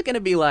 What is it going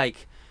to be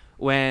like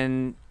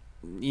when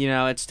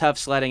it's tough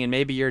sledding and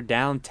maybe you're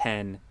down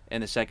 10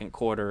 in the second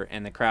quarter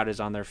and the crowd is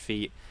on their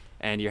feet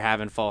and you're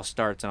having false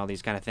starts and all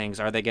these kind of things?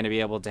 Are they going to be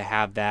able to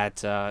have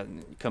that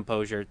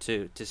composure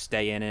to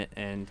stay in it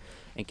and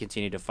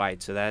continue to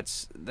fight? So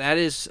that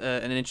is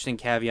an interesting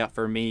caveat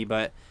for me.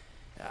 But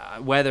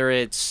whether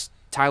it's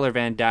Tyler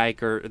Van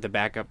Dyke or the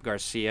backup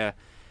Garcia,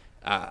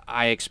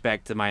 I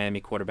expect the Miami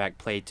quarterback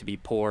play to be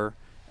poor.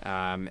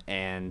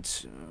 And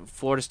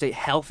Florida State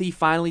healthy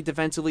finally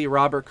defensively.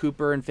 Robert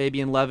Cooper and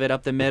Fabian Levitt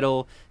up the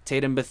middle.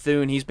 Tatum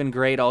Bethune, he's been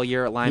great all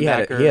year at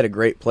linebacker. He had a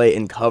great play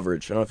in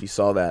coverage. I don't know if you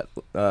saw that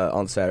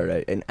on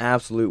Saturday. An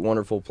absolute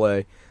wonderful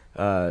play.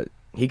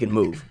 He can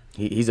move.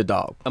 He's a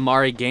dog.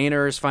 Amari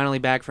Gaynor is finally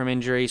back from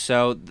injury.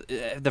 So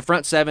the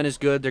front seven is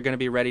good. They're going to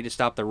be ready to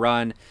stop the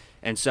run.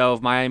 And so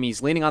if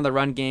Miami's leaning on the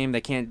run game,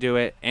 they can't do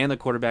it, and the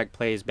quarterback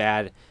play is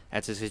bad,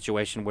 that's a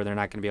situation where they're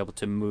not going to be able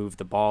to move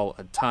the ball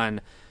a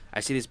ton. I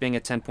see this being a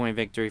 10-point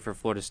victory for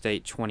Florida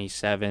State,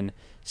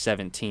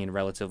 27-17,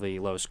 relatively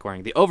low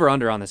scoring. The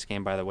over-under on this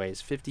game, by the way, is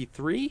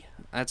 53.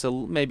 That's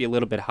maybe a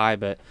little bit high,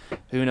 but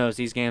who knows?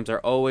 These games are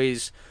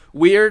always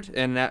weird,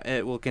 and that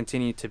it will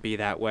continue to be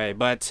that way.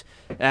 But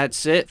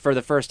that's it for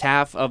the first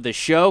half of the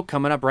show.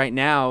 Coming up right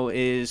now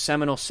is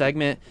Seminole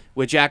segment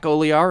with Jack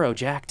Oliaro.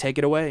 Jack, take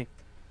it away.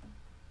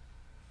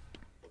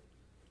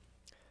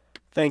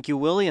 Thank you,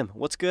 William.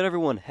 What's good,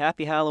 everyone?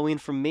 Happy Halloween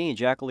from me,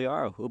 Jack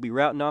Oliaro, who will be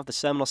routing off the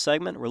Seminole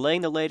segment,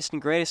 relaying the latest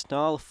and greatest in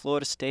all of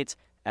Florida State's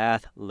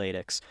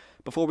athletics.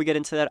 Before we get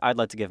into that, I'd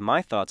like to give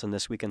my thoughts on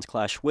this weekend's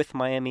clash with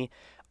Miami.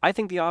 I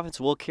think the offense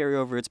will carry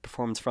over its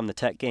performance from the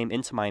Tech game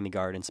into Miami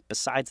Gardens.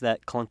 Besides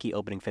that clunky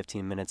opening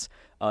 15 minutes,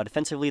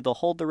 defensively they'll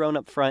hold their own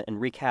up front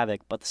and wreak havoc,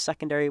 but the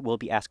secondary will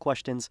be asked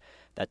questions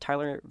that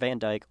Tyler Van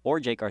Dyke or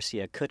Jake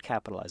Garcia could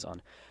capitalize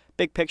on.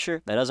 Big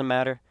picture, that doesn't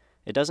matter.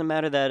 It doesn't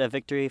matter that a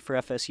victory for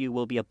FSU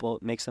will be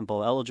makes them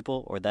bowl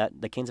eligible, or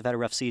that the Canes have had a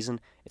rough season.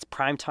 It's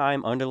prime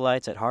time under the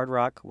lights at Hard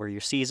Rock, where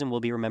your season will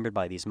be remembered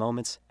by these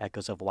moments: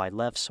 echoes of wide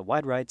lefts,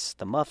 wide rights,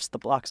 the muffs, the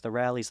blocks, the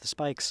rallies, the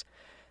spikes.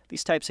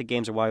 These types of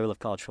games are why we love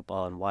college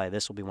football and why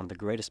this will be one of the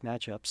greatest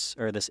matchups,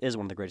 or this is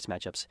one of the greatest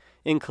matchups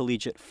in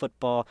collegiate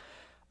football.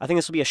 I think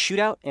this will be a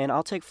shootout, and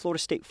I'll take Florida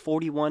State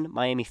 41,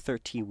 Miami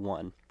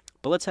 31.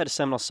 But let's head to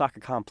Seminole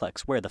Soccer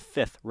Complex, where the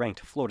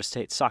 5th-ranked Florida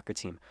State soccer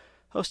team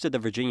hosted the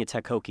Virginia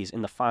Tech Hokies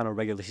in the final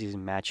regular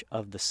season match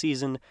of the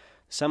season. The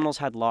Seminoles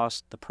had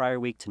lost the prior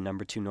week to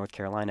number 2 North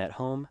Carolina at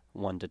home,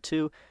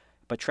 1-2,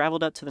 but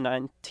traveled up to the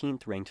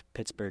 19th-ranked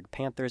Pittsburgh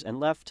Panthers and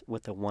left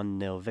with a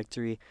 1-0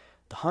 victory.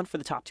 The hunt for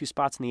the top 2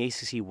 spots in the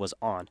ACC was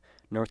on.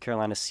 North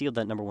Carolina sealed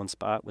that number 1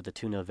 spot with a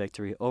 2-0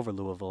 victory over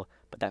Louisville,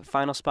 but that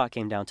final spot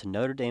came down to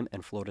Notre Dame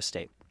and Florida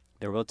State.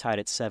 They were both tied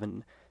at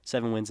 7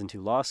 wins and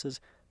 2 losses,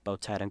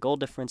 both tied on goal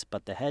difference,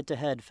 but the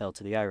head-to-head fell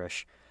to the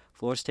Irish.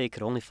 Florida State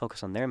could only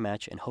focus on their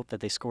match and hope that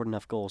they scored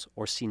enough goals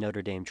or see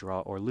Notre Dame draw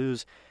or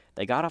lose.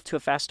 They got off to a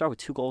fast start with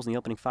 2 goals in the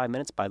opening 5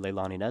 minutes by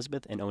Leilani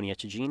Nesbitt and Oni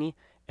Echegini.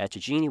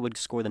 Echegini would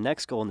score the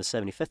next goal in the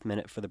 75th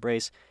minute for the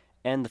Brace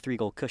and the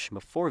 3-goal cushion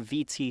before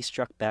VT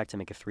struck back to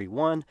make it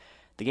 3-1.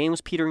 The game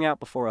was petering out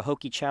before a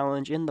Hokie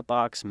challenge in the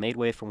box made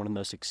way for one of the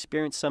most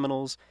experienced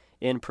Seminoles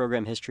in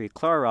program history,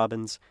 Clara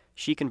Robbins.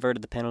 She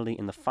converted the penalty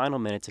in the final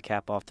minute to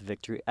cap off the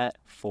victory at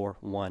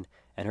 4-1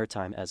 and her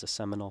time as a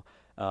Seminole.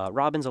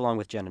 Robbins, along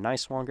with Jenna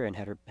Niswanger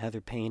and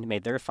Heather Payne,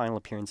 made their final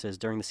appearances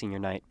during the senior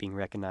night, being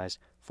recognized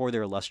for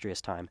their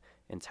illustrious time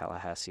in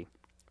Tallahassee.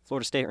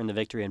 Florida State earned the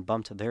victory and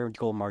bumped their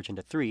goal margin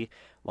to 3,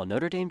 while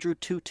Notre Dame drew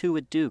 2-2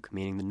 with Duke,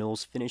 meaning the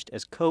Noles finished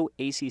as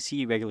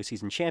co-ACC regular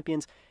season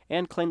champions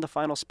and claimed the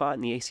final spot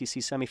in the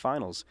ACC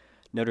semifinals.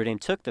 Notre Dame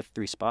took the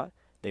 3 spot.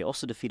 They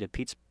also defeated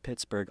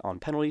Pittsburgh on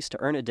penalties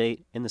to earn a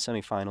date in the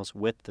semifinals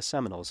with the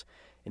Seminoles.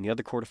 In the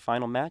other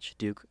quarterfinal match,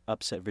 Duke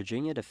upset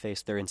Virginia to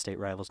face their in-state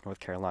rivals North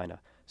Carolina.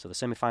 So the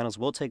semifinals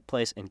will take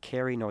place in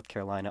Cary, North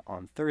Carolina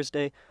on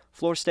Thursday.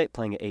 Florida State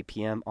playing at 8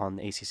 p.m. on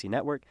the ACC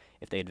Network.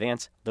 If they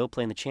advance, they'll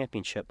play in the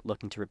championship,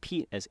 looking to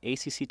repeat as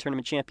ACC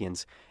tournament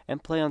champions,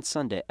 and play on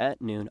Sunday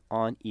at noon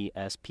on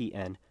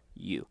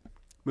ESPNU.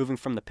 Moving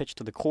from the pitch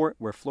to the court,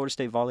 where Florida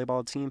State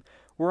volleyball team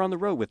were on the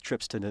road with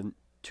trips to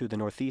the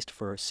Northeast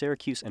for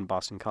Syracuse and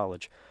Boston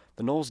College.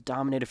 The Noles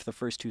dominated for the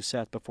first 2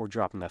 sets before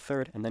dropping the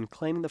third and then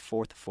claiming the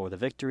fourth for the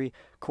victory.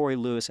 Corey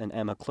Lewis and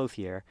Emma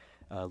Clothier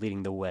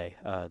leading the way.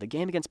 The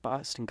game against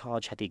Boston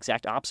College had the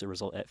exact opposite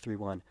result at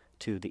 3-1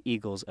 to the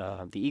Eagles.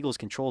 The Eagles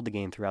controlled the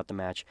game throughout the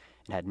match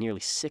and had nearly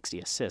 60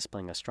 assists,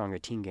 playing a stronger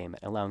team game,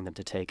 allowing them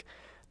to take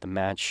the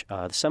match.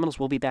 The Seminoles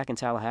will be back in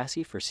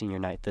Tallahassee for senior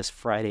night this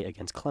Friday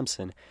against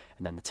Clemson,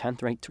 and then the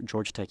 10th-ranked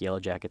Georgia Tech Yellow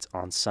Jackets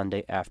on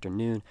Sunday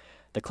afternoon.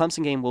 The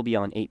Clemson game will be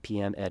on 8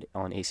 p.m.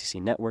 on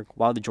ACC Network,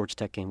 while the Georgia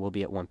Tech game will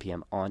be at 1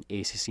 p.m. on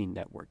ACC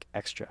Network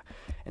Extra.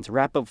 And to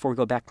wrap up, before we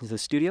go back into the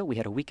studio, we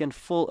had a weekend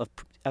full of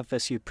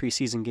FSU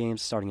preseason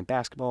games starting in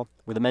basketball,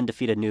 where the men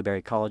defeated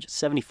Newberry College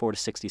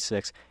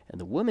 74-66, and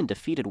the women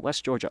defeated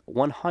West Georgia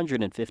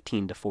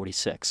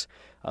 115-46.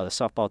 The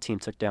softball team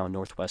took down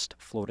Northwest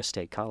Florida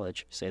State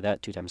College, say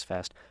that 2 times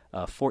fast,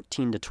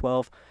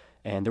 14-12.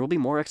 And there will be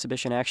more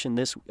exhibition action.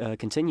 This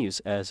continues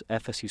as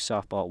FSU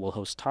softball will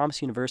host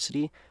Thomas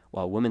University,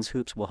 while women's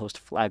hoops will host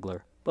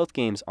Flagler. Both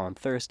games on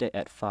Thursday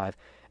at 5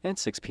 and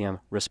 6 p.m.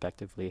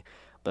 respectively.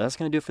 But that's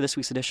going to do it for this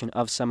week's edition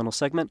of Seminole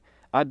Segment.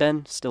 I,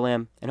 Ben, still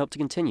am, and hope to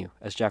continue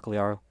as Jack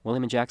Liaro,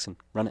 William, and Jackson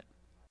run it.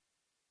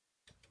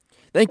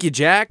 Thank you,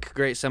 Jack.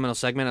 Great Seminole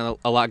segment.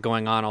 A lot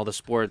going on, all the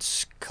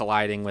sports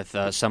colliding with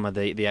some of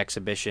the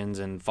exhibitions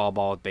and fall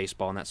ball with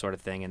baseball and that sort of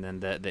thing, and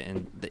then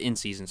the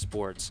in-season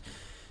sports.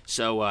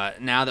 So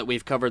now that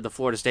we've covered the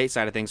Florida State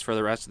side of things for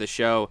the rest of the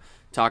show,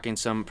 talking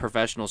some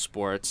professional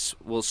sports,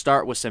 we'll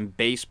start with some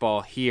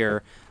baseball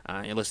here.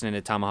 You're listening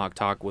to Tomahawk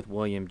Talk with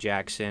William,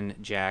 Jackson,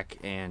 Jack,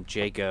 and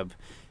Jacob.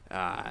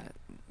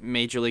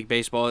 Major League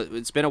Baseball,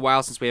 it's been a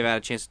while since we've had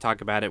a chance to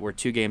talk about it. We're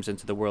 2 games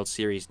into the World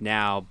Series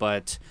now,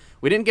 but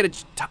we didn't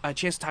get a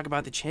chance to talk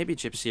about the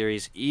Championship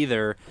Series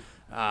either.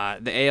 The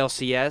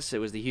ALCS, it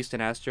was the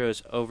Houston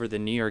Astros over the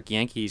New York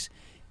Yankees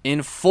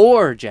in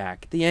 4,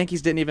 Jack. The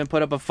Yankees didn't even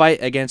put up a fight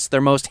against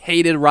their most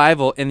hated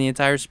rival in the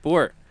entire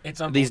sport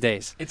these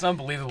days. It's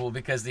unbelievable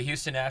because the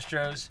Houston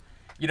Astros,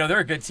 they're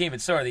a good team,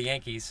 and so are the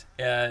Yankees.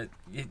 You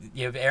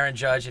have Aaron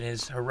Judge and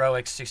his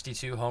heroic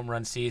 62 home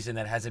run season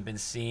that hasn't been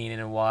seen in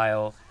a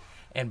while,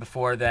 and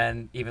before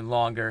then, even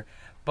longer.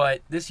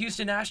 But this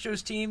Houston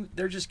Astros team,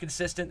 they're just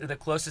consistent. They're the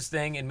closest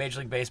thing in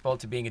Major League Baseball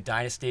to being a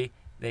dynasty.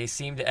 They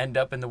seem to end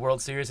up in the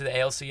World Series of the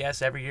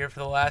ALCS every year for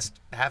the last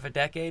half a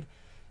decade.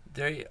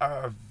 They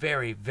are a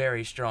very,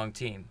 very strong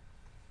team.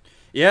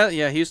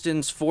 Yeah,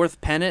 Houston's 4th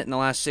pennant in the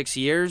last 6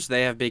 years.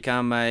 They have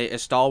become a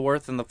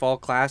stalwart in the Fall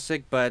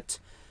Classic, but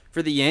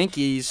for the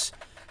Yankees,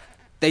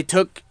 they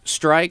took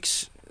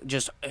strikes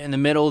just in the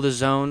middle of the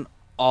zone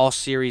all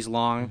series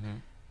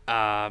long.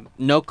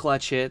 No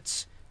clutch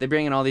hits. They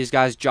bring in all these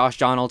guys. Josh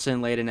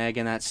Donaldson laid an egg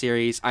in that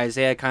series.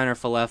 Isaiah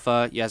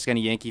Kiner-Falefa, you ask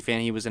any Yankee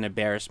fan, he was an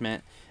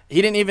embarrassment.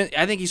 I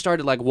think he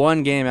started like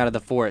 1 game out of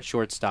the 4 at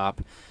shortstop.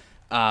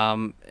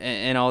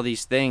 And all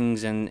these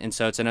things, and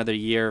so it's another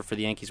year for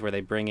the Yankees where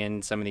they bring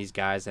in some of these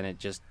guys and it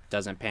just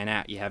doesn't pan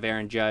out. You have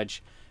Aaron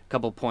Judge, a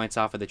couple points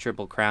off of the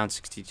Triple Crown,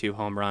 62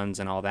 home runs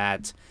and all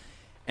that.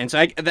 And so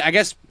I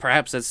guess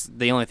perhaps that's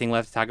the only thing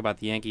left to talk about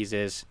the Yankees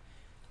is,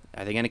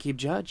 are they going to keep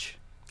Judge?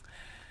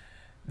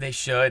 They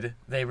should.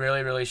 They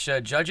really, really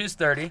should. Judge is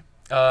 30,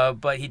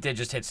 but he did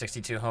just hit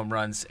 62 home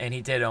runs, and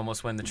he did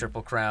almost win the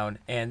Triple Crown.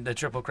 And the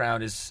Triple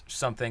Crown is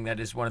something that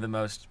is one of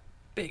the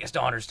biggest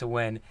honors to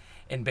win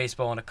in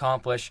baseball and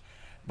accomplish.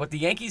 What the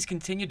Yankees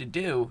continue to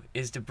do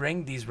is to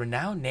bring these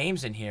renowned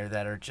names in here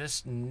that are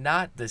just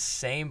not the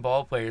same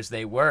ball players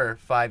they were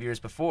 5 years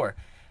before.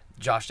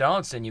 Josh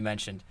Donaldson, you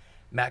mentioned.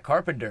 Matt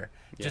Carpenter.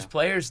 Just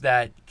players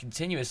that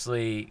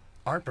continuously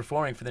aren't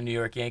performing for the New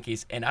York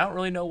Yankees, and I don't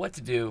really know what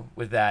to do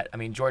with that. I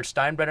mean, George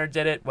Steinbrenner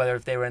did it, whether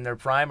if they were in their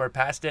prime or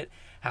past it.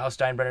 Hal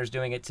Steinbrenner's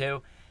doing it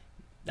too.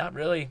 Not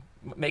really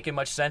making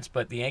much sense,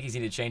 but the Yankees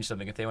need to change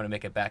something if they want to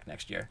make it back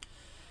next year.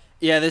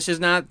 Yeah, this is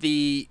not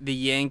the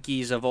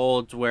Yankees of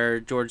old where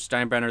George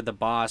Steinbrenner, the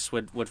boss,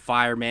 would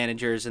fire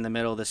managers in the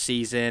middle of the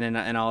season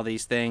and all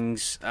these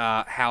things.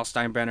 Hal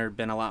Steinbrenner had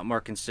been a lot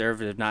more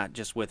conservative, not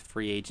just with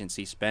free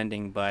agency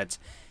spending, but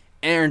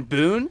Aaron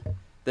Boone,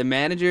 the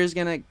manager, is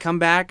going to come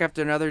back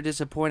after another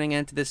disappointing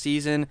end to the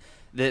season.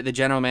 The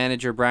general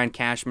manager, Brian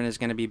Cashman, is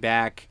going to be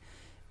back.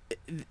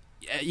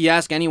 You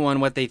ask anyone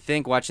what they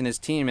think watching this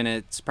team, and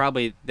it's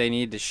probably they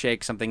need to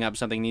shake something up.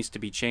 Something needs to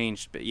be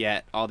changed, but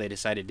yet all they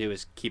decide to do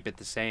is keep it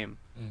the same.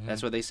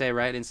 That's what they say,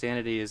 right?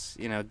 Insanity is,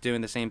 doing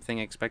the same thing,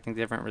 expecting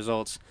different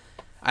results.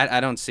 I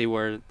don't see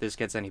where this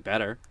gets any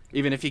better.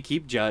 Even if you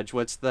keep Judge,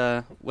 what's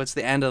the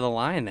end of the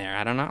line there?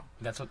 I don't know.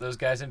 That's what those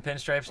guys in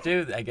pinstripes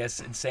do. I guess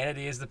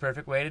insanity is the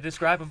perfect way to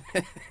describe them.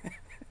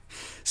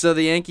 So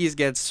the Yankees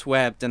get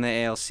swept in the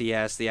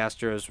ALCS. The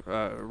Astros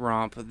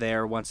romp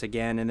there once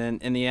again. And then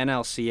in the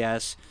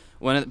NLCS,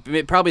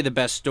 probably the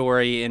best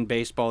story in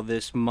baseball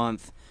this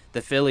month,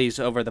 the Phillies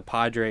over the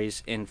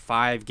Padres in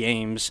 5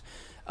 games.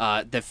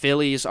 The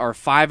Phillies are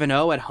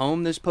 5-0 at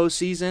home this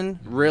postseason.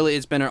 Really,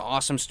 it's been an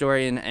awesome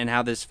story in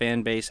how this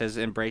fan base has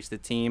embraced the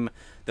team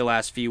the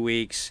last few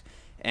weeks.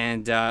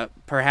 And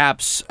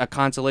perhaps a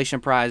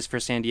consolation prize for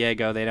San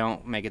Diego. They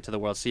don't make it to the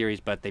World Series,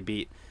 but they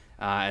beat,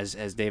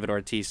 as David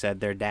Ortiz said,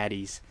 their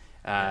daddies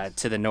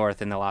to the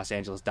north in the Los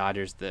Angeles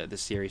Dodgers the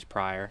series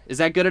prior. Is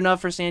that good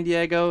enough for San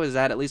Diego? Is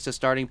that at least a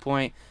starting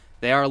point?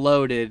 They are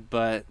loaded,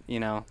 but,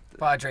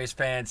 Padres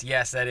fans,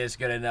 yes, that is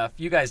good enough.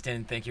 You guys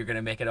didn't think you were going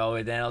to make it all the way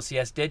to the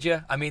NLCS, did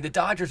you? I mean, the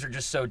Dodgers are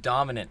just so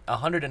dominant.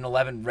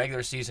 111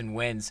 regular season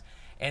wins.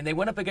 And they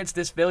went up against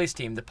this Phillies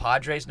team. The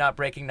Padres not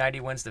breaking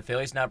 90 wins. The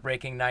Phillies not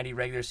breaking 90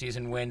 regular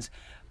season wins.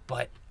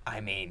 But,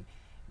 I mean,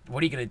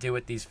 what are you going to do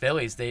with these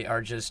Phillies? They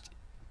are just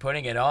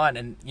putting it on.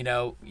 And,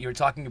 you were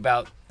talking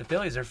about the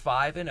Phillies are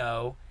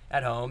 5-0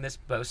 at home this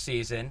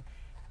postseason.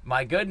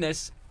 My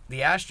goodness, the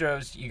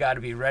Astros, you got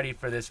to be ready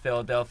for this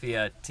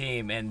Philadelphia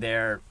team and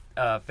their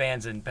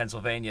fans in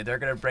Pennsylvania. They're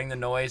going to bring the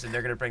noise and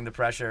they're going to bring the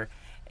pressure.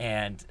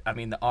 And, I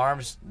mean, the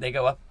arms, they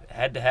go up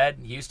head-to-head,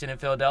 Houston and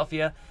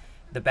Philadelphia.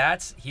 The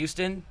bats,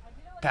 Houston,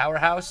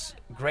 powerhouse,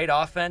 great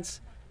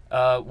offense.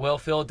 Will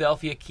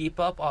Philadelphia keep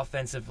up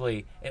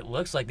offensively? It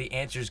looks like the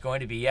answer is going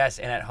to be yes.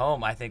 And at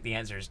home, I think the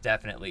answer is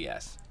definitely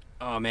yes.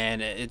 Oh, man,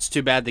 it's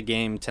too bad the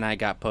game tonight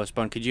got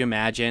postponed. Could you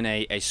imagine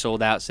a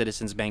sold-out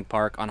Citizens Bank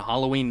Park on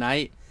Halloween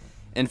night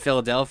in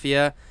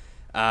Philadelphia?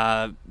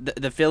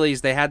 The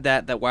Phillies, they had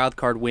that wild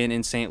card win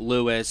in St.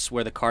 Louis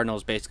where the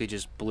Cardinals basically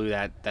just blew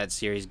that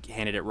series,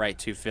 handed it right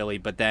to Philly.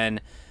 But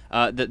then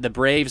the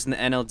Braves and the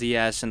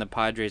NLDS and the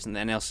Padres and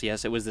the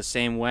NLCS, it was the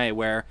same way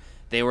where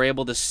they were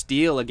able to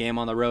steal a game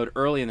on the road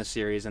early in the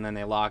series and then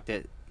they locked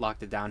it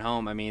down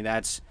home. I mean,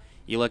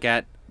 you look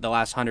at the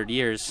last 100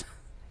 years,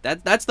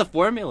 that's the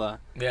formula.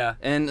 Yeah.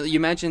 And you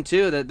mentioned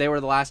too that they were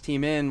the last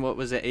team in,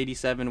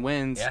 87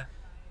 wins. Yeah.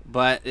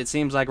 But it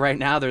seems like right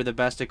now they're the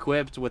best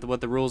equipped with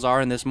what the rules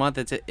are in this month.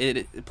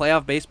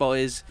 Playoff baseball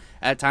is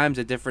at times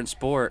a different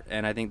sport,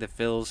 and I think the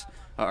Phils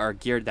are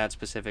geared that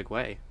specific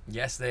way.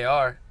 Yes, they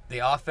are. The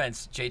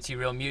offense, JT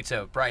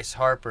Realmuto, Bryce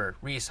Harper,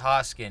 Rhys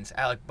Hoskins,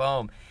 Alec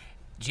Boehm,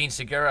 Gene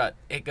Segura,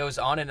 it goes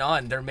on and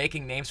on. They're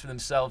making names for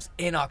themselves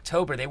in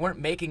October. They weren't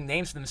making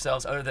names for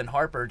themselves other than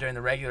Harper during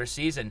the regular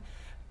season.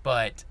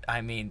 But,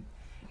 I mean,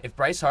 if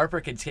Bryce Harper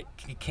can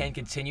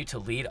continue to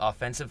lead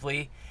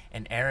offensively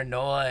and Aaron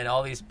Nola and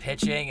all these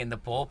pitching and the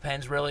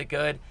bullpen's really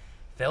good,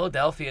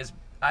 Philadelphia's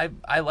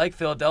I like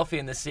Philadelphia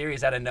in this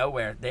series out of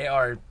nowhere. They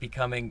are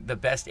becoming the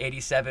best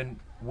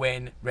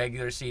 87-win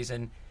regular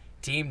season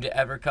team to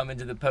ever come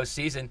into the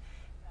postseason.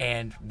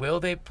 And will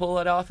they pull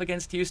it off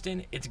against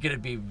Houston? It's going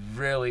to be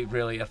really,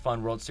 really a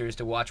fun World Series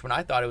to watch when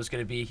I thought it was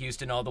going to be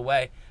Houston all the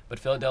way. But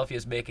Philadelphia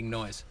is making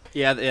noise.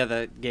 Yeah,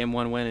 the Game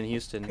 1 win in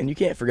Houston. And you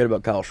can't forget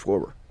about Kyle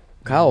Schwarber.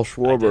 Kyle I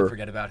Schwarber. did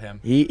forget about him.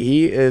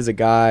 He is a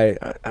guy,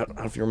 I don't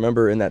know if you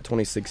remember in that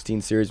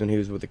 2016 series when he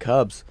was with the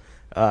Cubs,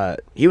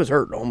 he was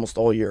hurt almost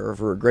all year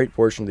for a great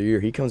portion of the year.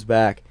 He comes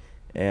back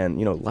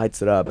and,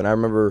 lights it up. And I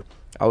remember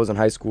I was in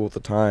high school at the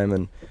time,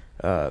 and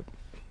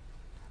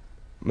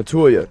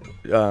Matulia,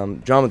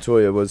 John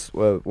Matulia was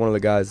one of the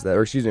guys Matt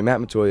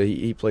Matulia,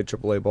 he played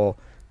AAA ball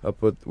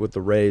up with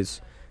the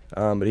Rays,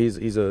 but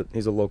he's a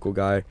local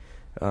guy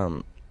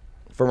from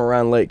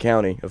around Lake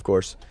County, of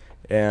course,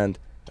 and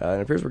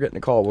it appears we're getting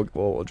a call.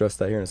 We'll address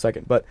that here in a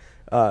second. But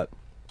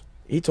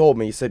he told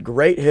me, he said,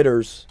 great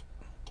hitters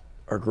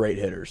are great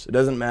hitters. It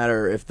doesn't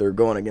matter if they're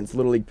going against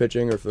Little League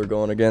pitching or if they're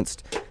going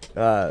against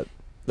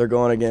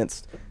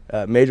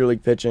Major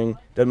League pitching.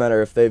 Doesn't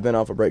matter if they've been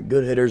off a break.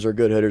 Good hitters are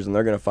good hitters, and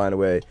they're going to find a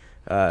way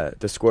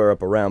to square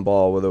up a round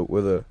ball with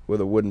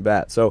a wooden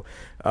bat. So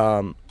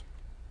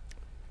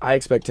I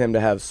expect him to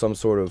have some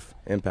sort of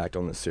impact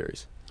on this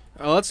series.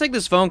 Well, let's take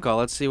this phone call.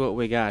 Let's see what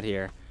we got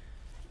here.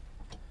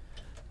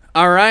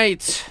 All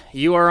right,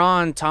 you are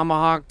on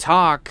Tomahawk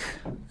Talk.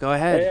 Go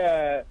ahead.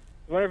 Hey,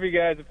 I wonder if you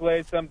guys have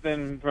played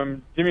something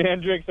from Jimi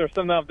Hendrix or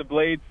something off the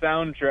Blade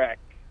soundtrack.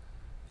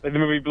 Like the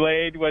movie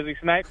Blade, Wesley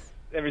Snipes.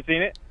 Ever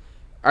seen it?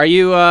 Are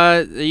you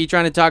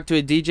trying to talk to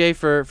a DJ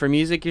for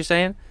music, you're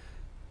saying?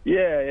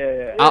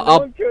 Yeah. No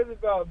one cares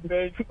about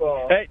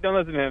baseball. Hey, don't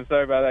listen to him.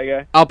 Sorry about that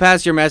guy. I'll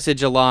pass your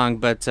message along,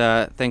 but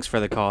thanks for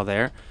the call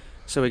there.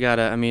 So we got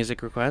a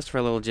music request for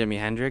a little Jimi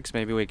Hendrix.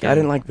 Maybe we can... I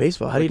didn't like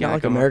baseball. How do you not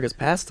like America's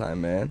pastime,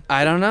 man?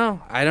 I don't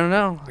know.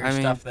 Weird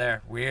stuff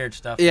there. Weird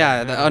stuff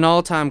yeah, there. An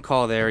all-time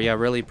call there. Yeah,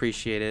 really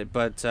appreciate it.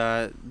 But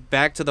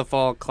back to the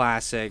Fall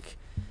Classic.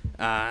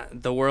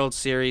 The World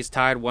Series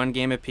tied 1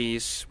 game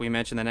apiece. We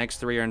mentioned the next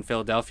 3 are in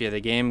Philadelphia.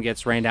 The game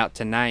gets rained out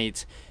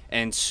tonight.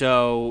 And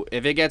so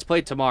if it gets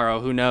played tomorrow,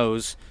 who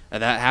knows?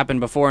 That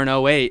happened before in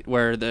 2008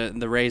 where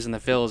the Rays and the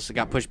Phils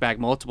got pushed back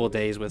multiple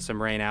days with some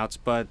rainouts.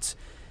 But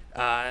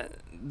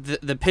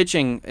the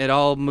pitching, it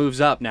all moves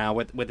up now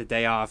with the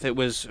day off. It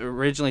was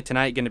originally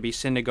tonight going to be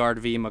Syndergaard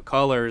v.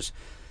 McCullers.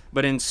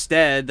 But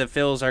instead, the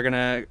Phils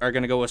are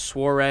gonna go with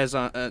Suarez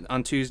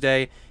on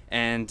Tuesday,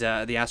 and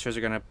the Astros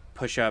are gonna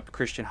push up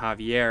Christian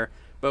Javier.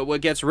 But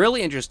what gets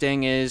really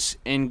interesting is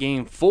in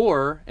Game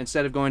 4,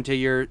 instead of going to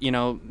your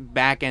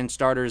back end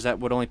starters that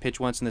would only pitch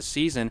once in the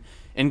season,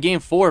 in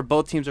Game 4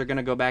 both teams are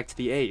gonna go back to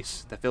the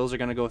ace. The Phils are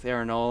gonna go with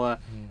Aaron Nola,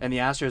 and the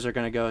Astros are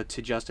gonna go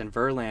to Justin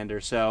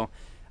Verlander. So,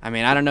 I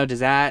mean, I don't know. Does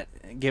that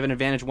give an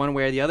advantage one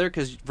way or the other?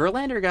 Because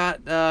Verlander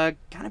got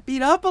kind of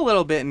beat up a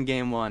little bit in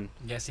Game 1.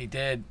 Yes, he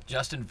did.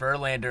 Justin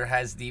Verlander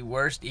has the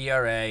worst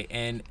ERA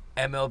in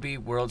MLB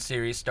World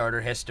Series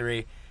starter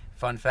history.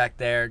 Fun fact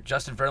there.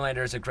 Justin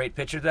Verlander is a great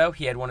pitcher, though.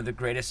 He had one of the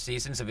greatest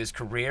seasons of his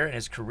career, and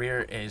his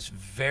career is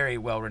very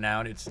well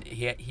renowned.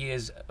 He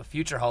is a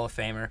future Hall of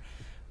Famer.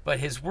 But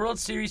his World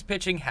Series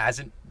pitching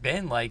hasn't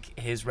been like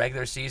his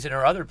regular season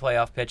or other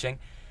playoff pitching.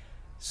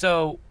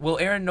 So will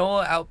Aaron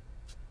Nola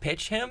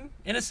outpitch him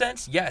in a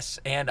sense? Yes.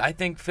 And I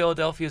think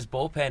Philadelphia's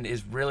bullpen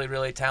is really,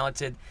 really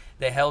talented.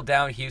 They held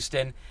down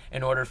Houston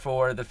in order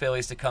for the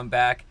Phillies to come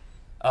back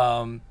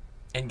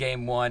in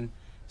Game 1.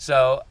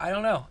 So I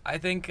don't know. I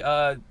think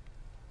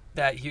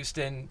that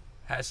Houston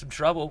has some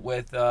trouble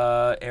with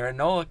Aaron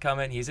Nola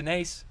coming. He's an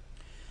ace.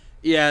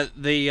 Yeah,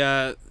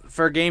 the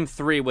for Game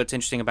 3, what's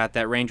interesting about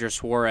that, Ranger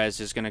Suarez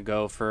is going to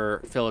go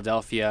for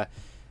Philadelphia.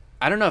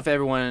 I don't know if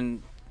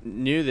everyone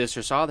knew this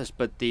or saw this,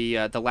 but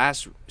the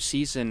last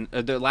season,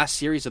 the last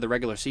series of the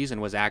regular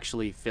season was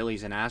actually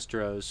Phillies and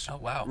Astros. Oh,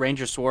 wow.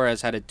 Ranger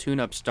Suarez had a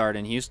tune-up start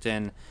in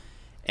Houston,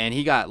 and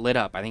he got lit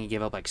up. I think he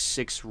gave up like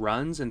 6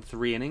 runs in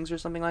 3 innings or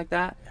something like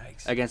that.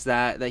 Yikes. Against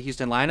that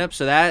Houston lineup.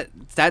 So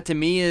that to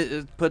me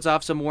it puts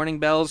off some warning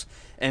bells.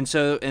 And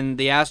so in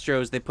the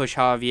Astros, they push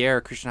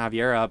Christian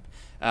Javier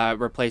up,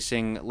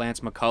 replacing Lance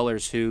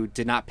McCullers, who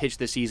did not pitch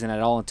this season at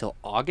all until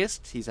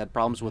August. He's had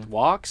problems with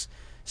walks.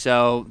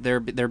 So they're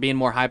being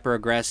more hyper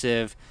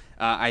aggressive.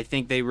 I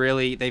think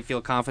they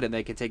feel confident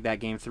they can take that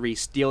Game 3,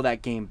 steal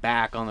that game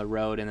back on the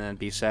road, and then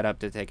be set up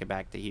to take it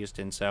back to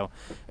Houston. So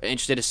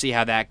interested to see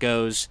how that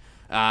goes.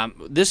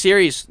 This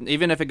series,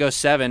 even if it goes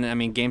 7, I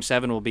mean, Game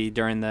 7 will be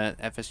during the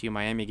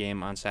FSU-Miami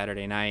game on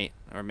Saturday night,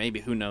 or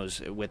maybe, who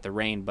knows, with the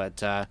rain.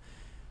 But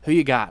who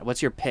you got?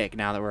 What's your pick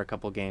now that we're a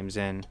couple games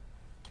in?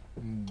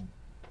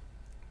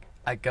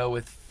 I go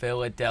with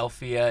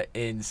Philadelphia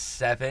in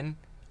 7.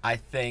 I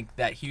think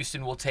that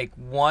Houston will take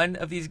 1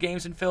 of these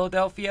games in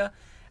Philadelphia.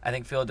 I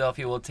think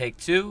Philadelphia will take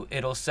 2.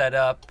 It'll set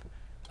up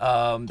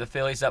the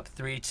Phillies up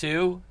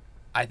 3-2.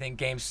 I think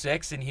Game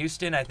 6 in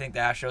Houston, I think the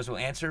Astros will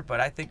answer, but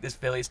I think this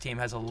Phillies team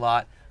has a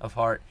lot of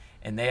heart,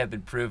 and they have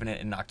been proving it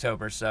in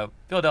October. So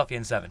Philadelphia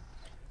in 7.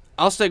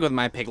 I'll stick with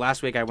my pick.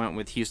 Last week I went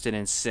with Houston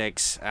in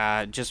 6,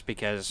 just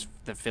because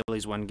the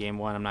Phillies won Game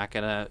 1. I'm not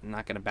gonna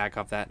back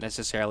off that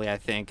necessarily. I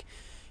think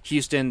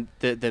Houston,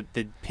 the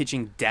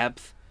pitching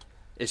depth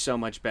is so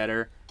much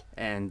better,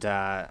 and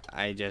I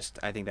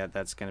think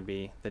that's going to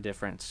be the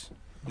difference.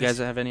 You guys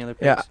have any other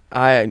picks?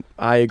 Yeah,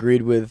 I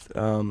agreed with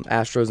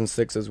Astros in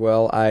 6 as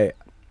well.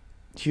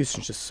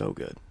 Houston's just so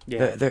good.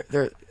 Yeah,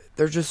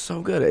 they're just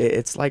so good.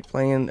 It's like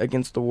playing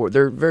against the Warriors.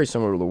 They're very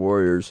similar to the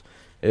Warriors,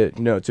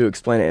 to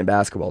explain it in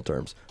basketball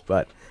terms.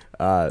 But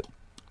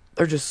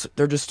they're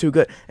just too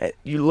good.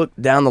 You look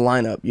down the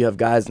lineup, you have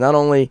guys not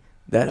only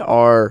that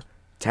are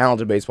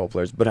talented baseball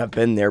players, but have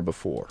been there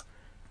before,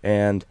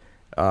 and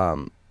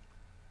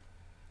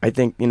I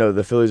think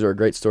the Phillies are a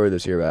great story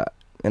this year,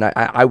 and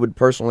I would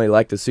personally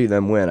like to see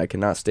them win. I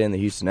cannot stand the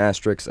Houston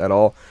Asterix at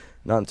all.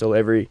 Not until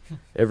every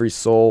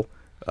soul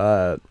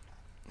that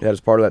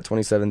is part of that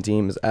 27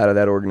 team is out of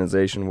that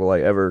organization will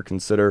I ever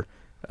consider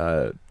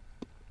cheering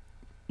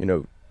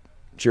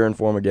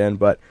for them again.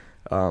 But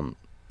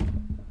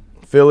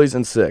Phillies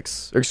in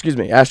 6, or excuse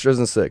me, Astros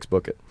in 6.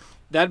 Book it.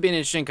 That'd be an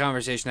interesting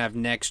conversation to have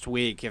next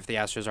week if the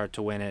Astros are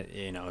to win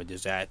it.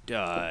 Does that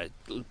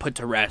put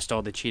to rest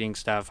all the cheating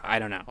stuff? I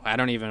don't know. I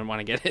don't even want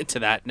to get into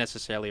that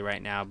necessarily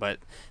right now, but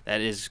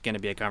that is going to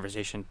be a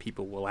conversation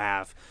people will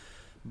have.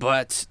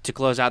 But to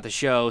close out the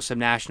show, some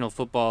National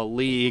Football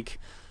League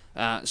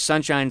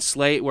Sunshine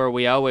Slate, where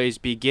we always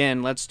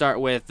begin. Let's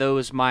start with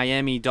those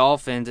Miami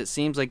Dolphins. It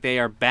seems like they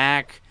are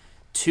back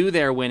to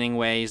their winning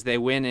ways. They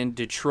win in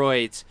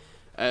Detroit.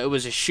 It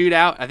was a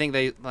shootout. I think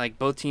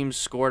both teams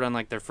scored on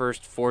their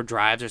first 4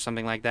 drives or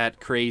something like that.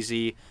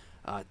 Crazy.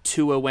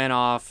 Tua went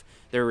off.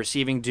 Their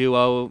receiving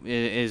duo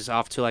is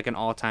off to an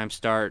all-time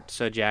start.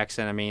 So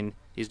Jackson, I mean,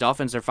 these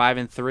Dolphins are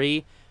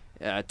 5-3.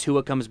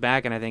 Tua comes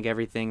back, and I think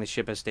the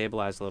ship has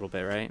stabilized a little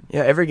bit, right?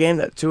 Yeah, every game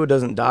that Tua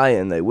doesn't die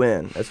in, they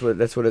win.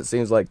 That's what it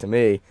seems like to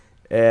me.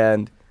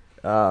 And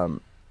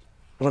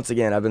once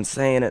again, I've been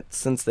saying it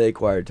since they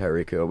acquired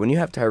Tyreek Hill. When you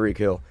have Tyreek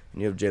Hill,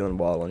 and you have Jalen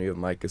Waddle, and you have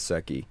Mike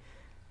Gesicki,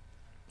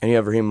 and you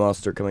have Raheem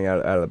Mostert coming out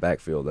of the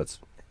backfield that's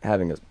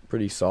having a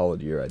pretty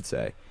solid year, I'd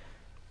say.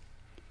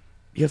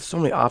 You have so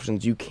many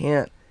options. You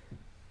can't,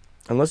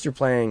 unless you're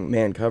playing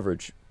man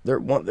coverage,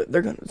 someone's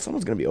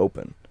going to be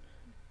open.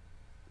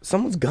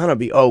 Someone's going to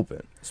be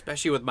open.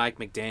 Especially with Mike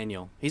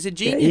McDaniel. He's a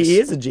genius. Yeah, he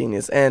is a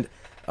genius. And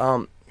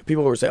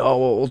people were saying,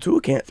 well, Tua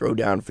can't throw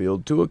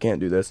downfield. Tua can't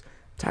do this.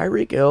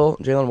 Tyreek Hill,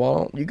 Jalen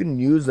Waddle, you can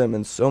use them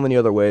in so many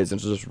other ways than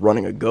just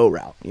running a go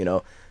route,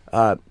 You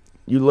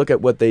look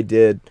at what they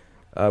did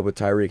with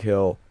Tyreek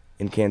Hill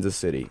in Kansas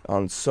City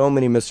on so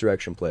many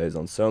misdirection plays,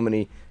 on so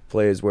many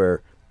plays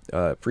where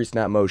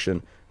pre-snap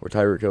motion, where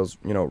Tyreek Hill's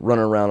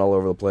running around all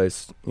over the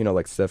place,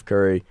 like Steph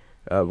Curry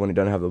when he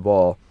doesn't have the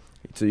ball,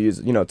 to use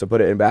to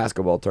put it in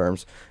basketball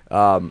terms.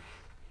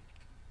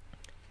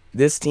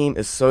 This team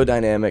is so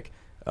dynamic,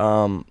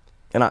 and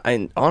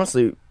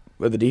honestly,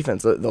 with the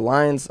defense, the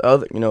Lions,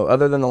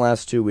 other than the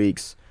last 2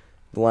 weeks,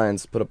 the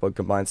Lions put up a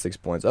combined 6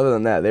 points. Other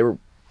than that, they were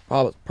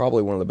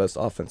probably one of the best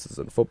offenses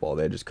in football.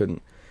 They just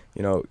couldn't,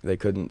 they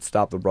couldn't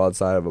stop the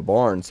broadside of a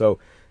barn. So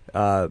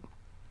for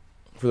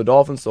the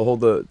Dolphins to hold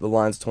the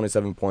Lions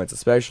 27 points,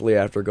 especially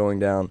after going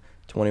down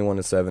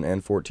 21-7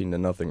 and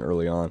 14-0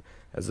 early on,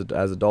 as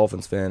a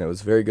Dolphins fan, it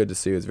was very good to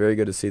see. It was very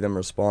good to see them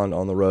respond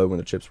on the road when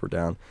the chips were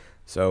down.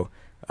 So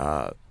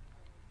my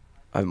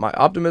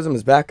optimism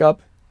is back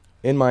up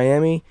in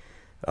Miami.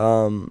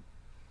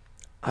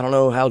 I don't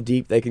know how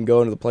deep they can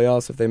go into the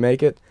playoffs if they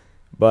make it,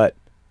 but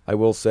I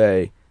will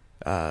say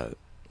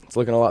it's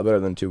looking a lot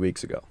better than 2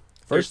 weeks ago.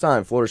 First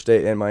time Florida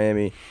State and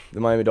the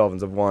Miami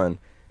Dolphins have won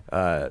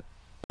on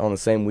the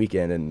same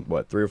weekend in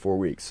 3 or 4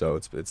 weeks. So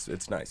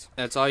it's nice.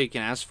 That's all you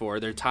can ask for.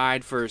 They're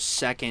tied for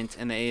second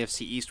in the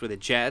AFC East with the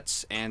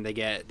Jets, and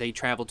they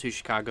travel to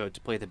Chicago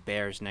to play the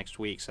Bears next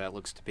week. So that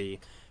looks to be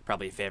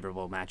probably a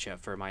favorable matchup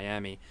for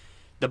Miami.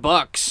 The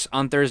Bucs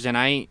on Thursday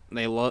night,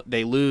 they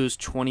lose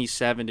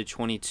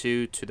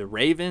 27-22 to the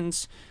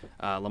Ravens.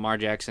 Lamar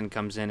Jackson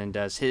comes in and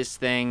does his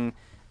thing.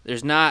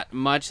 There's not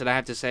much that I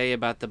have to say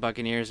about the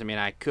Buccaneers. I mean,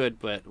 I could,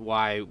 but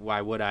why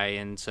would I?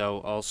 And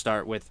so I'll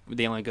start with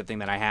the only good thing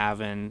that I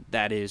have, and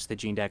that is the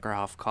Gene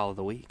Deckerhoff Call of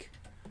the Week.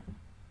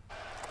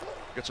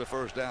 Gets a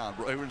first down.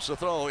 Ravens to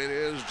throw. It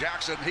is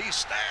Jackson. He's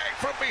snagged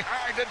from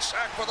behind and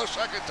sacked for the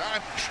second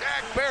time.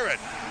 Shaq Barrett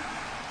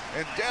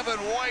and Devin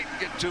White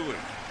get to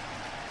him.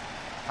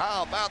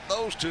 How about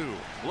those two?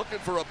 Looking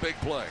for a big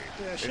play.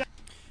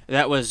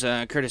 That was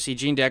courtesy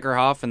Gene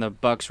Deckerhoff and the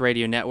Bucs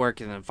Radio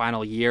Network in the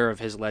final year of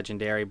his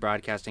legendary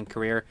broadcasting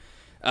career.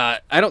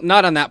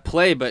 Not on that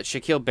play, but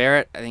Shaquille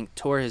Barrett, I think,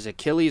 tore his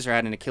Achilles or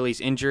had an Achilles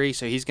injury,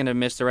 so he's going to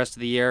miss the rest of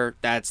the year.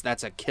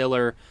 That's a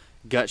killer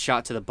gut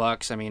shot to the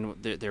Bucs. I mean,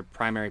 their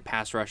primary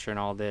pass rusher and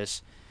all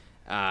this.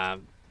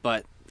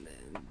 But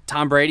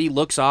Tom Brady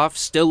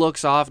still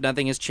looks off.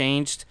 Nothing has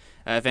changed.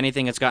 If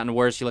anything, it's gotten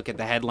worse. You look at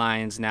the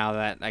headlines now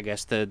that I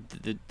guess the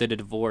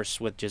divorce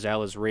with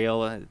Giselle is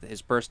real.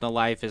 His personal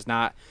life is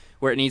not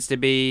where it needs to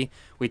be.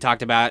 We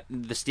talked about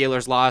the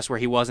Steelers' loss where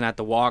he wasn't at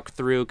the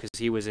walkthrough because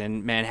he was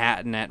in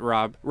Manhattan at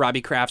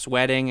Robbie Kraft's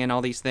wedding and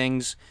all these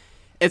things.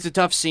 It's a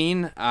tough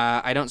scene.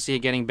 I don't see it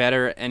getting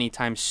better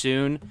anytime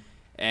soon.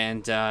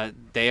 And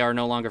they are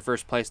no longer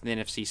first place in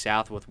the NFC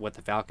South with what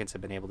the Falcons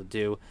have been able to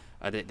do.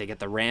 They get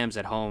the Rams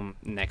at home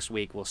next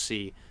week. We'll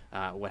see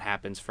what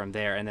happens from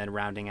there. And then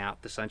rounding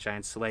out the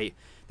Sunshine Slate,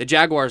 the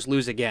Jaguars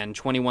lose again,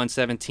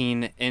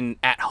 21-17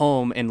 at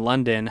home in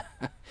London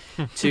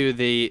to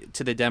the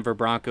Denver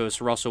Broncos.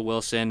 Russell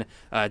Wilson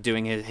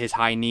doing his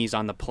high knees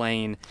on the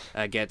plane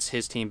gets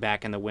his team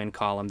back in the win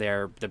column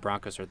there. The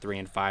Broncos are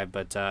 3-5,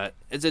 but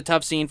it's a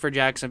tough scene for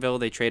Jacksonville.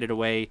 They traded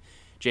away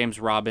James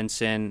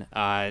Robinson.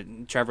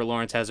 Trevor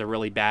Lawrence has a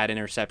really bad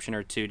interception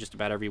or two just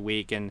about every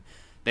week, and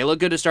they look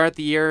good to start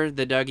the year,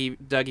 the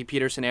Dougie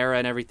Peterson era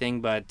and everything,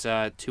 but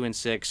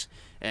 2-6,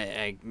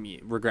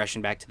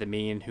 regression back to the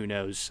mean. Who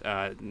knows?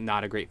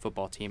 Not a great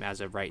football team as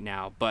of right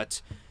now.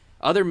 But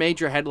other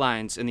major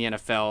headlines in the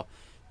NFL.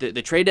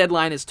 The trade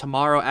deadline is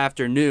tomorrow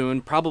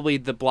afternoon. Probably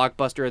the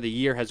blockbuster of the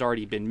year has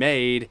already been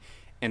made,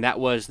 and that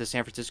was the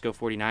San Francisco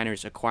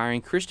 49ers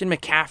acquiring Christian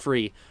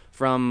McCaffrey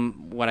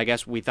from what I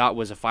guess we thought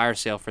was a fire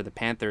sale for the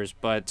Panthers.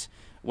 But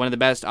one of the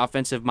best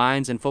offensive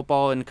minds in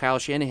football, and Kyle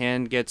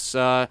Shanahan gets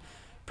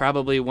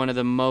probably one of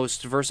the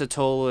most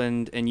versatile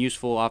and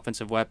useful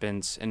offensive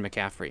weapons in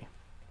McCaffrey.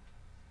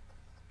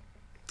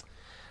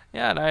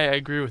 Yeah, and I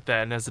agree with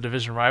that. And as a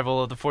division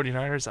rival of the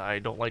 49ers, I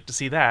don't like to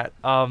see that.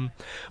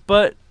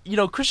 But,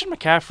 Christian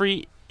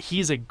McCaffrey,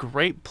 he's a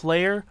great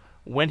player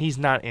when he's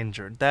not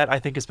injured. That, I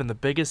think, has been the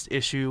biggest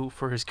issue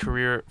for his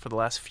career for the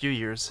last few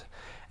years.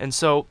 And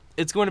so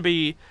it's going to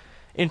be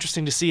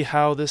interesting to see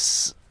how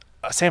this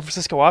San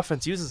Francisco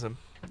offense uses him.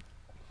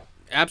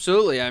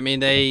 Absolutely. I mean,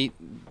 they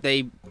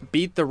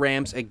beat the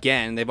Rams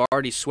again. They've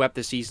already swept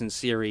the season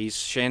series.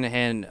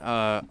 Shanahan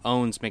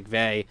owns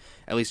McVay,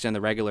 at least in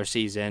the regular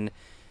season.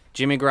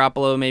 Jimmy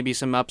Garoppolo, maybe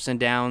some ups and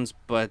downs,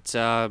 but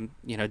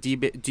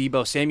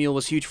Deebo Samuel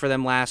was huge for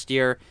them last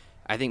year.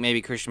 I think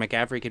maybe Christian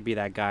McCaffrey could be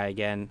that guy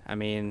again. I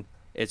mean,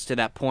 it's to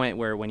that point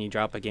where when you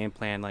drop a game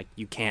plan,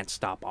 you can't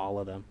stop all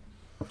of them.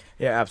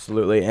 Yeah,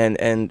 absolutely.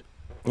 And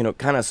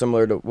kind of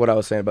similar to what I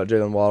was saying about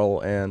Jalen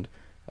Waddle and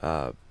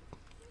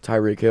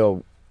Tyreek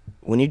Hill,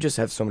 when you just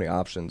have so many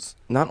options,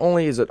 not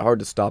only is it hard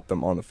to stop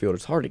them on the field,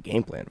 it's hard to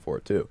game plan for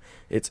it too.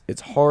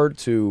 It's hard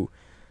to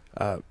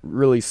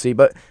really see.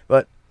 But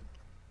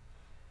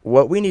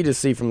what we need to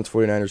see from the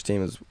 49ers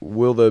team is,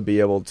 will they be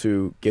able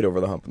to get over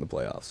the hump in the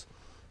playoffs?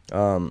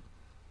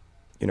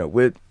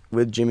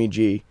 With Jimmy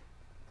G,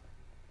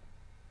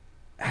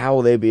 how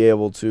will they be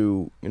able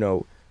to,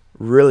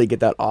 really get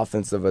that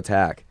offensive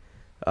attack,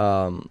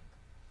 not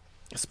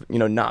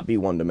be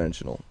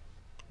one-dimensional,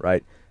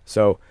 right?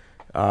 So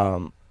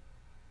I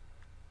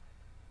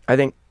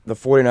think the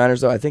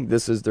 49ers, though, I think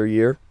this is their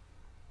year.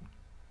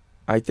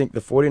 I think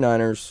the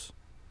 49ers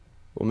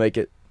will make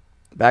it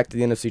back to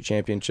the NFC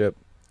Championship.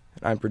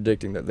 I'm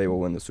predicting that they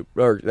will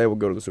they will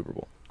go to the Super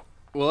Bowl.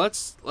 Well,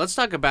 let's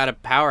talk about a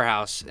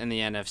powerhouse in the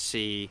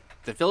NFC,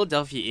 the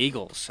Philadelphia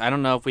Eagles. I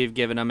don't know if we've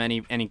given them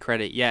any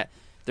credit yet.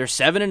 They're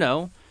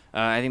 7-0.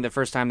 I think the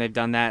first time they've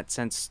done that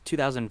since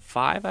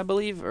 2005, I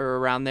believe, or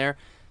around there.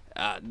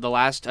 The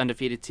last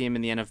undefeated team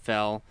in the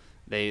NFL.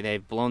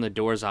 They've blown the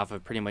doors off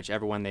of pretty much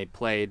everyone they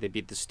played. They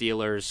beat the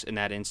Steelers in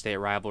that in-state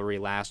rivalry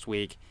last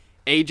week.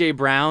 A.J.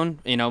 Brown,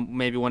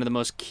 maybe one of the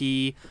most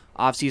key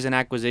offseason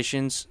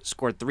acquisitions,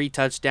 scored 3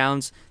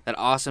 touchdowns. That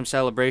awesome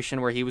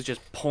celebration where he was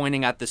just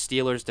pointing at the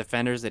Steelers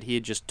defenders that he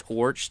had just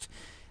torched.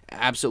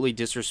 Absolutely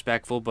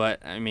disrespectful,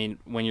 but, I mean,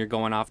 when you're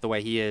going off the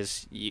way he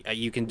is,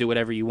 you can do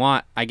whatever you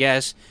want, I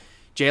guess.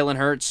 Jalen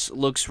Hurts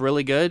looks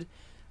really good.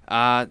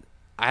 I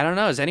don't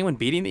know. Is anyone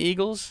beating the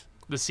Eagles?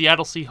 The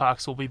Seattle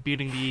Seahawks will be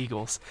beating the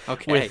Eagles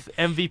Okay. with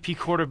MVP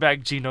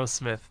quarterback Geno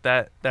Smith.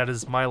 That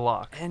is my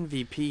lock.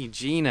 MVP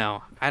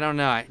Geno. I don't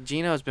know.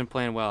 Geno has been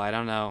playing well. I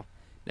don't know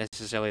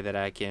necessarily that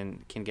I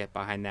can get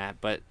behind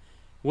that. But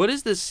what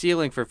is the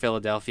ceiling for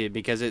Philadelphia?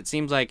 Because it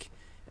seems like,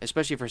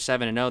 especially for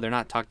 7-0, they're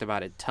not talked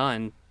about a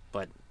ton,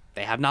 but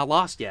they have not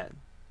lost yet.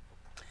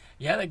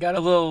 Yeah, they got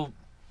a little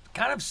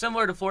kind of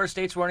similar to Florida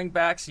State's running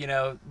backs,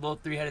 little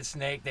three-headed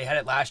snake. They had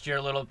it last year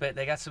a little bit.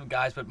 They got some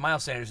guys, but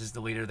Miles Sanders is the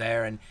leader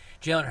there, and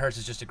Jalen Hurts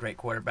is just a great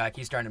quarterback.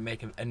 He's starting to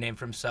make a name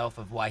for himself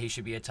of why he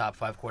should be a top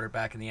 5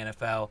 quarterback in the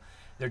NFL.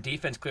 Their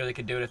defense clearly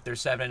could do it if they're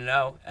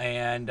 7-0.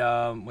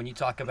 And when you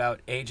talk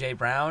about A.J.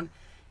 Brown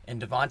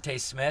and Devontae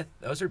Smith,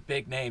 those are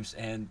big names,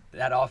 and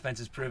that offense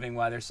is proving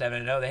why they're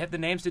 7-0. They have the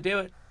names to do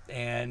it,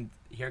 and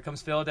here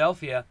comes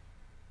Philadelphia.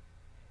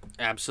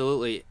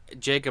 Absolutely.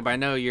 Jacob, I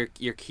know you're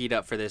keyed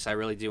up for this. I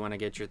really do want to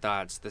get your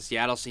thoughts. The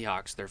Seattle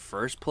Seahawks, they're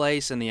first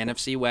place in the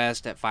NFC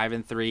West at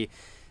 5-3.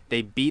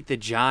 They beat the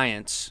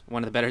Giants,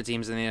 one of the better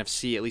teams in the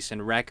NFC, at least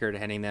in record,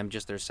 handing them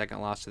just their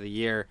second loss of the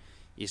year.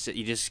 You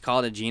just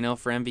called it Geno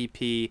for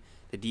MVP.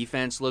 The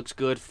defense looks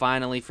good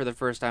finally for the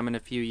first time in a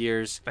few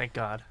years. Thank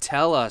God.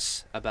 Tell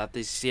us about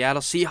the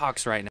Seattle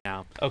Seahawks right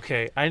now.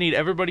 Okay, I need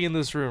everybody in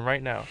this room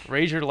right now.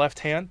 Raise your left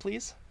hand,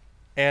 please.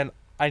 And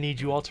I need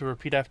you all to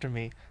repeat after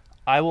me.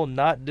 I will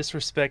not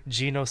disrespect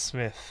Geno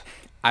Smith.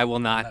 I will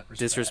not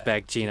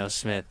disrespect Geno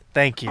Smith.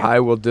 Thank you.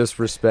 I will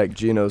disrespect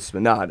Geno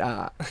Smith.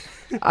 Nah.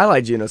 I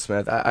like Geno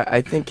Smith.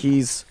 I think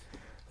he's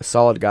a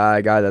solid guy,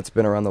 a guy that's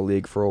been around the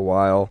league for a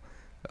while.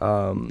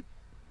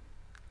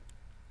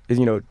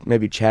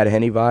 Maybe Chad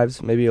Henne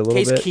vibes, maybe a little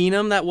bit. Case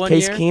Keenum that one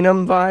Case year?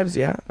 Keenum vibes,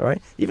 yeah,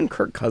 right. Even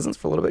Kirk Cousins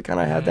for a little bit kind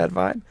of had that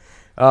vibe.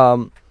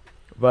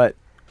 But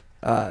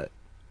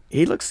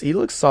he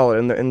looks solid,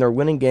 and they're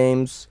winning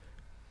games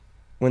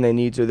when they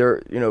need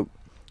to.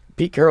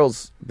 Pete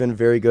Carroll's been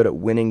very good at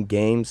winning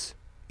games,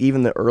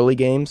 even the early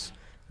games.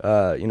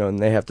 And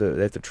they have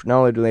to not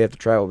only do they have to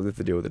travel, but they have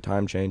to deal with the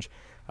time change.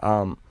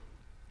 I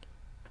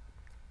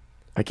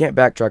can't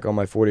backtrack on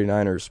my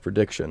 49ers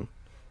prediction,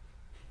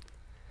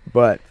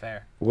 but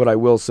Fair. What I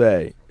will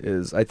say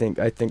is I think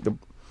the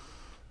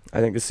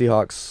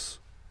Seahawks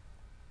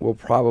will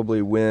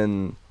probably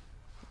win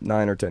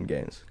 9 or 10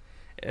 games.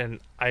 And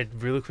I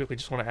really quickly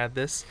just want to add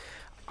this.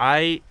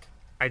 I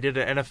did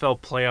an NFL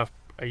playoff.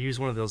 I used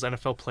one of those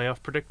NFL playoff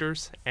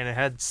predictors, and I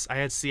had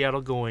Seattle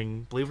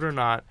going, believe it or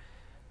not,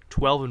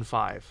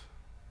 12-5.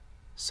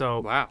 So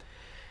wow.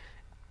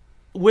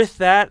 With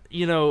that,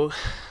 I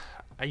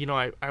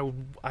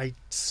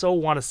so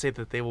want to say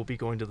that they will be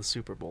going to the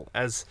Super Bowl.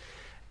 As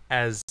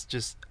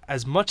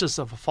much as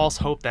of a false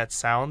hope that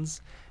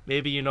sounds,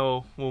 maybe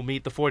we'll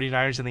meet the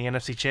 49ers in the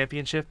NFC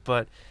Championship,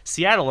 but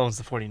Seattle owns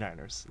the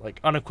 49ers,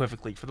 like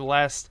unequivocally. For the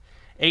last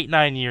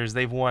 8-9 years,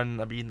 they've won,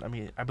 I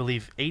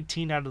believe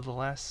 18 out of the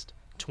last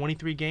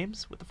 23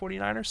 games with the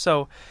 49ers.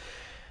 So,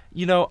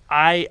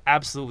 I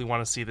absolutely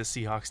want to see the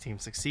Seahawks team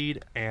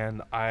succeed,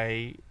 and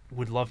I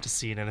would love to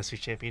see an NFC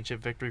Championship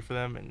victory for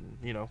them, and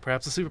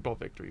perhaps a Super Bowl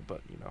victory. But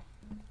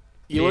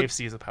the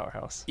AFC is a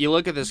powerhouse. You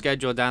look at the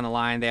schedule down the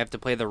line. They have to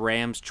play the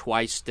Rams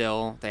twice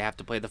still. They have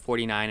to play the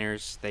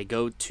 49ers. They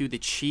go to the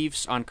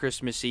Chiefs on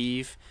Christmas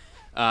Eve.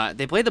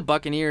 They play the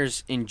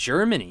Buccaneers in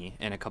Germany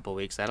in a couple of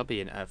weeks. That'll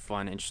be a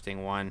fun,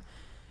 interesting one.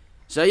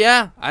 So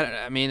yeah,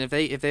 I mean, if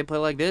they play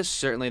like this,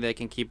 certainly they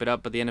can keep it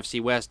up. But the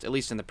NFC West, at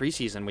least in the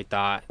preseason, we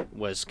thought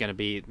was going to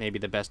be maybe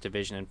the best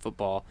division in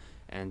football.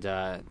 And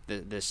the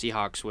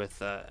Seahawks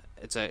with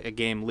it's a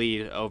game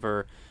lead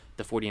over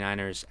the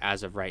 49ers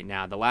as of right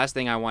now. The last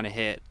thing I want to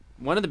hit,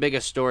 one of the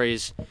biggest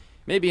stories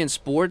maybe in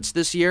sports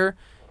this year,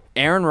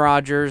 Aaron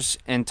Rodgers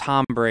and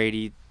Tom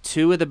Brady,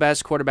 two of the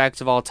best quarterbacks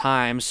of all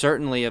time,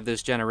 certainly of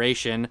this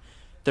generation.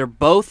 They're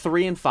both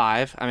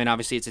 3-5. I mean,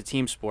 obviously it's a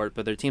team sport,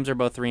 but their teams are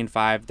both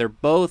 3-5. They're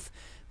both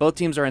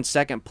teams are in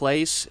second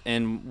place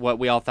in what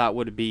we all thought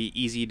would be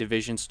easy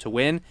divisions to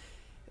win.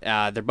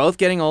 They're both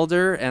getting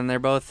older, and they're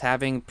both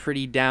having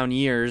pretty down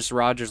years.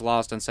 Rodgers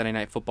lost on Sunday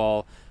Night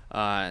Football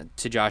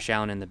to Josh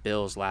Allen and the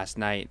Bills last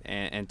night,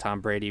 and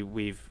Tom Brady,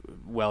 we've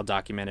well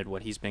documented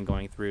what he's been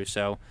going through.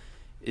 So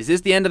is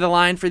this the end of the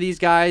line for these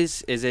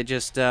guys? Is it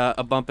just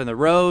a bump in the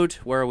road?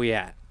 Where are we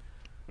at?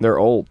 They're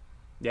old.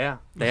 Yeah,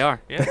 they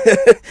are. Yeah.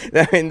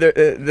 I mean,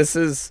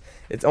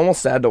 it's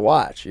almost sad to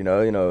watch.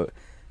 The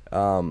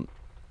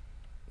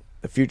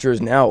future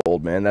is now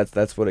old, man.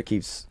 That's what I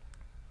keep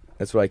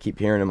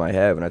hearing in my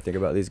head when I think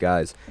about these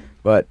guys.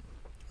 But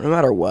no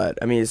matter what,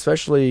 I mean,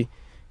 especially,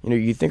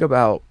 you think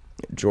about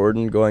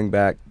Jordan going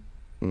back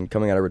and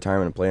coming out of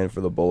retirement and playing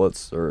for the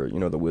Bullets or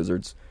the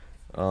Wizards.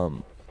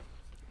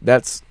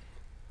 That's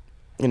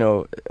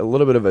a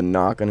little bit of a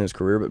knock on his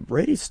career, but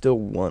Brady still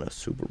won a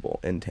Super Bowl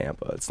in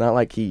Tampa. It's not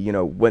like he,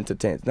 went to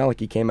Tampa. It's not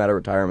like he came out of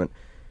retirement,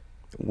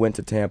 went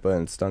to Tampa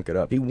and stunk it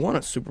up. He won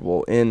a Super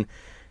Bowl in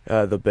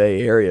the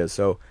Bay Area.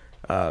 So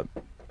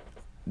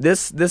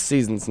this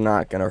season's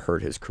not going to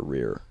hurt his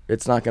career.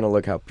 It's not going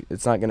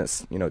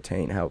to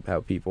taint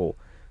how people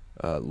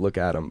look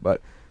at him. But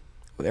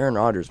with Aaron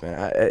Rodgers, man,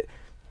 I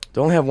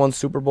don't have one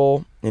Super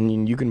Bowl,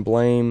 and you can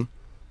blame,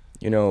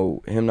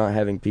 him not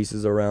having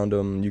pieces around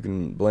him. You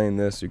can blame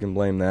this, you can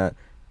blame that.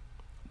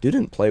 Dude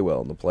didn't play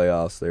well in the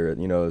playoffs. There,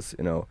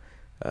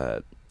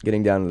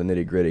 getting down to the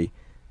nitty gritty,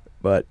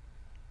 but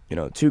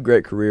 2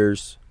 great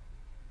careers,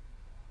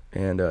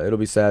 and it'll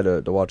be sad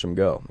to watch him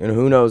go. And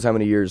who knows how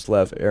many years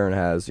left Aaron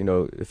has?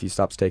 If he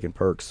stops taking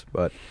perks,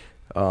 but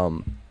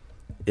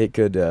it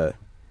could.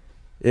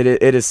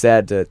 It is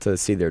sad to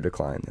see their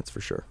decline. That's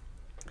for sure.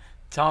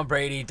 Tom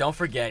Brady, don't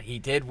forget, he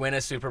did win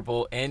a Super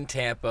Bowl in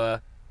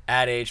Tampa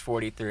at age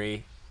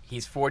 43.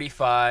 He's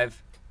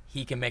 45.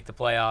 He can make the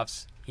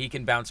playoffs. He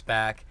can bounce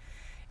back.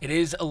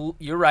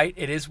 You're right,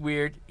 it is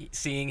weird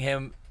seeing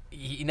him.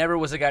 He never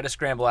was a guy to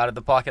scramble out of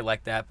the pocket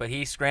like that, but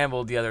he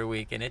scrambled the other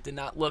week, and it did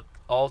not look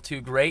all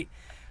too great.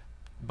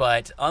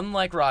 But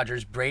unlike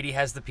Rodgers, Brady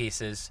has the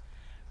pieces.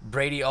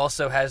 Brady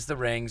also has the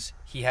rings.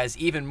 He has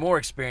even more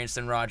experience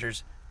than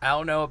Rodgers. I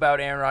don't know about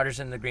Aaron Rodgers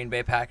and the Green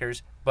Bay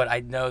Packers, but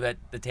I know that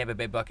the Tampa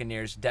Bay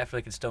Buccaneers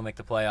definitely can still make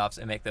the playoffs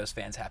and make those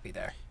fans happy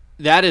there.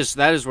 That is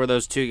where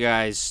those two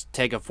guys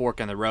take a fork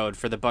in the road.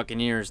 For the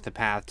Buccaneers, the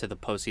path to the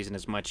postseason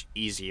is much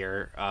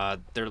easier.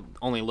 They're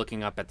only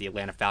looking up at the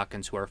Atlanta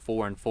Falcons, who are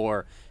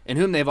 4-4, and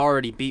whom they've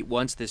already beat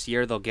once this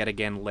year. They'll get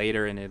again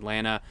later in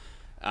Atlanta.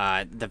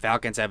 The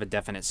Falcons have a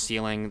definite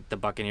ceiling. The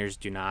Buccaneers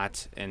do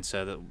not. And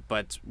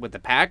but with the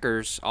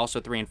Packers,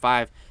 also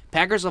 3-5.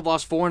 Packers have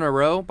lost 4 in a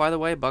row, by the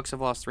way. Bucs have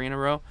lost 3 in a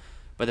row.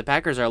 But the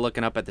Packers are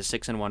looking up at the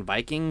 6-1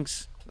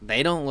 Vikings.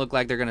 They don't look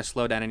like they're going to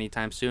slow down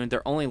anytime soon.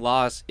 Their only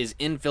loss is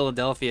in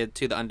Philadelphia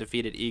to the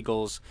undefeated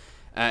Eagles.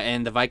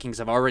 And the Vikings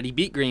have already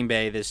beat Green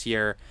Bay this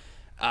year.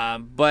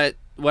 But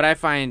what I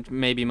find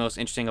maybe most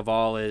interesting of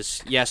all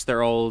is, yes,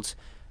 they're old,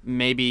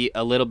 maybe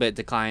a little bit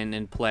decline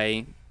in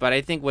play. But I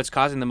think what's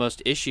causing the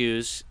most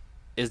issues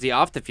is the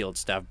off-the-field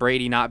stuff.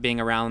 Brady not being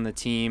around the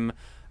team.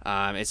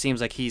 It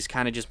seems like he's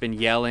kind of just been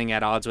yelling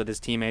at odds with his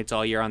teammates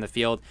all year on the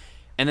field.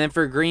 And then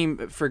for Green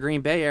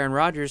Bay, Aaron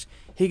Rodgers,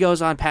 he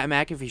goes on Pat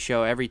McAfee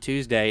show every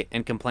Tuesday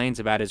and complains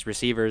about his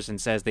receivers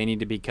and says they need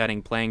to be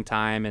cutting playing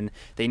time and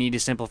they need to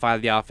simplify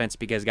the offense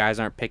because guys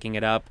aren't picking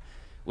it up.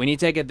 When you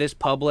take it this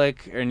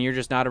public and you're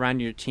just not around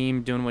your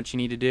team doing what you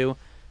need to do,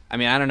 I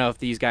mean, I don't know if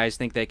these guys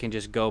think they can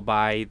just go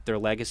by their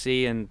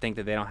legacy and think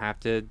that they don't have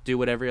to do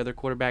what every other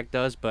quarterback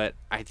does, but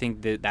I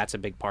think that's a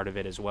big part of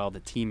it as well,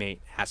 the teammate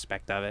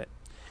aspect of it.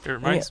 It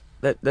reminds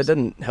that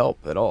doesn't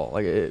help at all.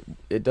 Like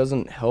it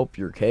doesn't help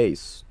your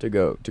case to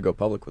go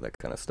public with that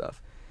kind of stuff.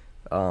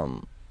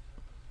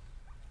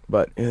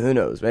 But who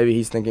knows? Maybe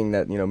he's thinking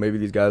that maybe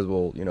these guys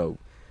will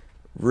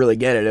really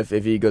get it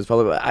if he goes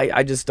public. But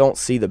I just don't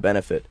see the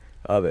benefit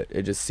of it.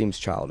 It just seems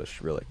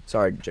childish, really.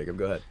 Sorry, Jacob.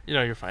 Go ahead.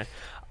 You're fine.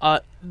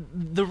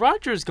 The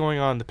Rodgers going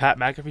on the Pat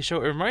McAfee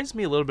show, it reminds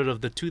me a little bit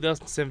of the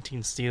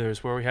 2017 Steelers,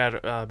 where we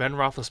had Ben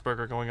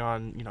Roethlisberger going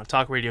on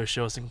talk radio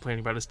shows and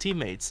complaining about his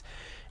teammates.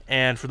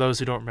 And for those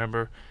who don't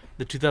remember,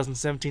 the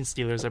 2017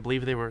 Steelers, I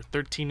believe they were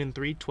 13-3,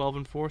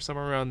 12-4,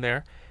 somewhere around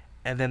there,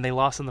 and then they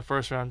lost in the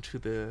first round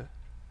the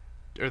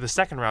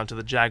second round to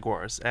the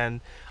Jaguars.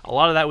 And a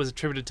lot of that was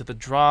attributed to the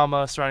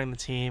drama surrounding the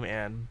team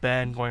and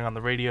Ben going on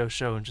the radio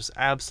show and just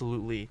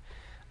absolutely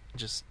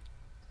just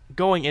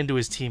going into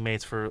his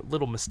teammates for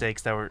little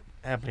mistakes that were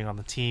happening on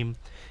the team.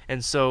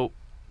 And so,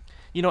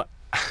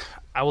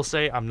 I will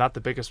say I'm not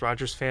the biggest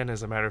Rodgers fan.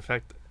 As a matter of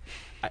fact,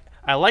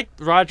 I like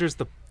Rodgers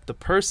the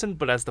person,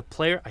 but as the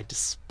player, I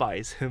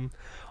despise him,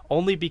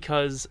 only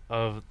because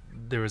of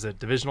there was a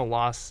divisional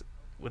loss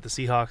with the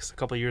Seahawks a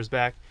couple of years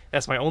back.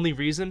 That's my only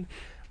reason.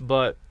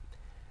 But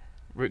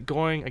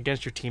going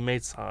against your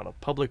teammates on a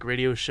public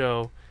radio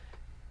show,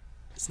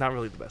 it's not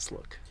really the best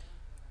look.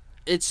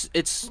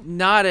 It's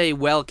not a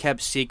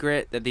well-kept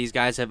secret that these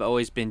guys have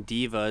always been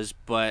divas,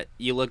 but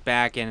you look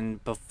back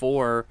and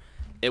before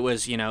it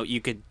was,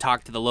 you could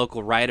talk to the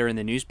local writer in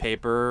the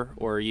newspaper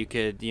or you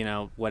could,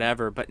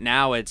 whatever. But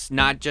now it's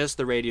not just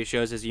the radio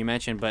shows, as you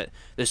mentioned, but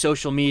the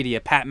social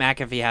media. Pat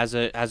McAfee has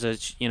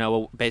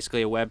a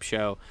basically a web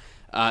show.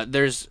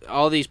 There's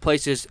all these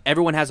places.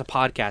 Everyone has a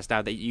podcast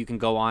now that you can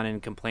go on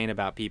and complain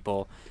about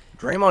people.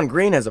 Draymond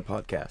Green has a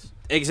podcast.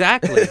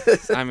 Exactly.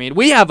 I mean,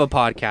 we have a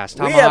podcast,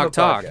 Tomahawk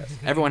Talk.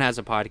 Everyone has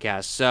a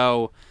podcast.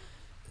 So,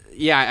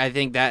 yeah, I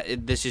think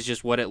that this is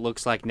just what it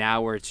looks like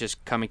now, where it's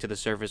just coming to the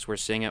surface. We're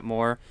seeing it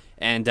more.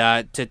 And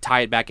to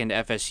tie it back into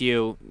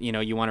FSU,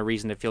 you want a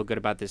reason to feel good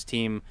about this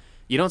team.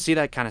 You don't see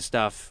that kind of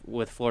stuff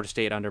with Florida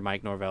State under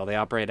Mike Norvell. They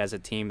operate as a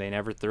team. They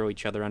never throw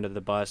each other under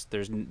the bus.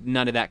 There's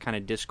none of that kind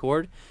of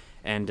discord.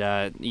 And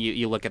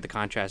you look at the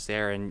contrast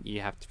there, and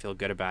you have to feel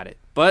good about it.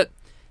 But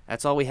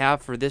that's all we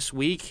have for this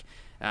week.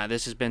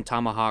 This has been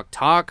Tomahawk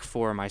Talk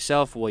for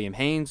myself, William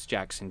Haynes,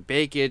 Jackson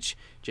Bakich,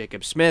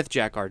 Jacob Smith,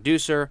 Jack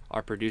Arducer,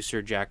 our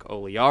producer, Jack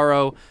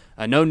Oliaro.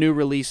 No new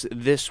release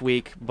this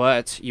week,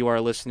 but you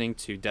are listening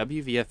to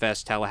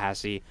WVFS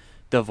Tallahassee,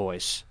 the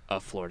voice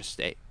of Florida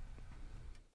State.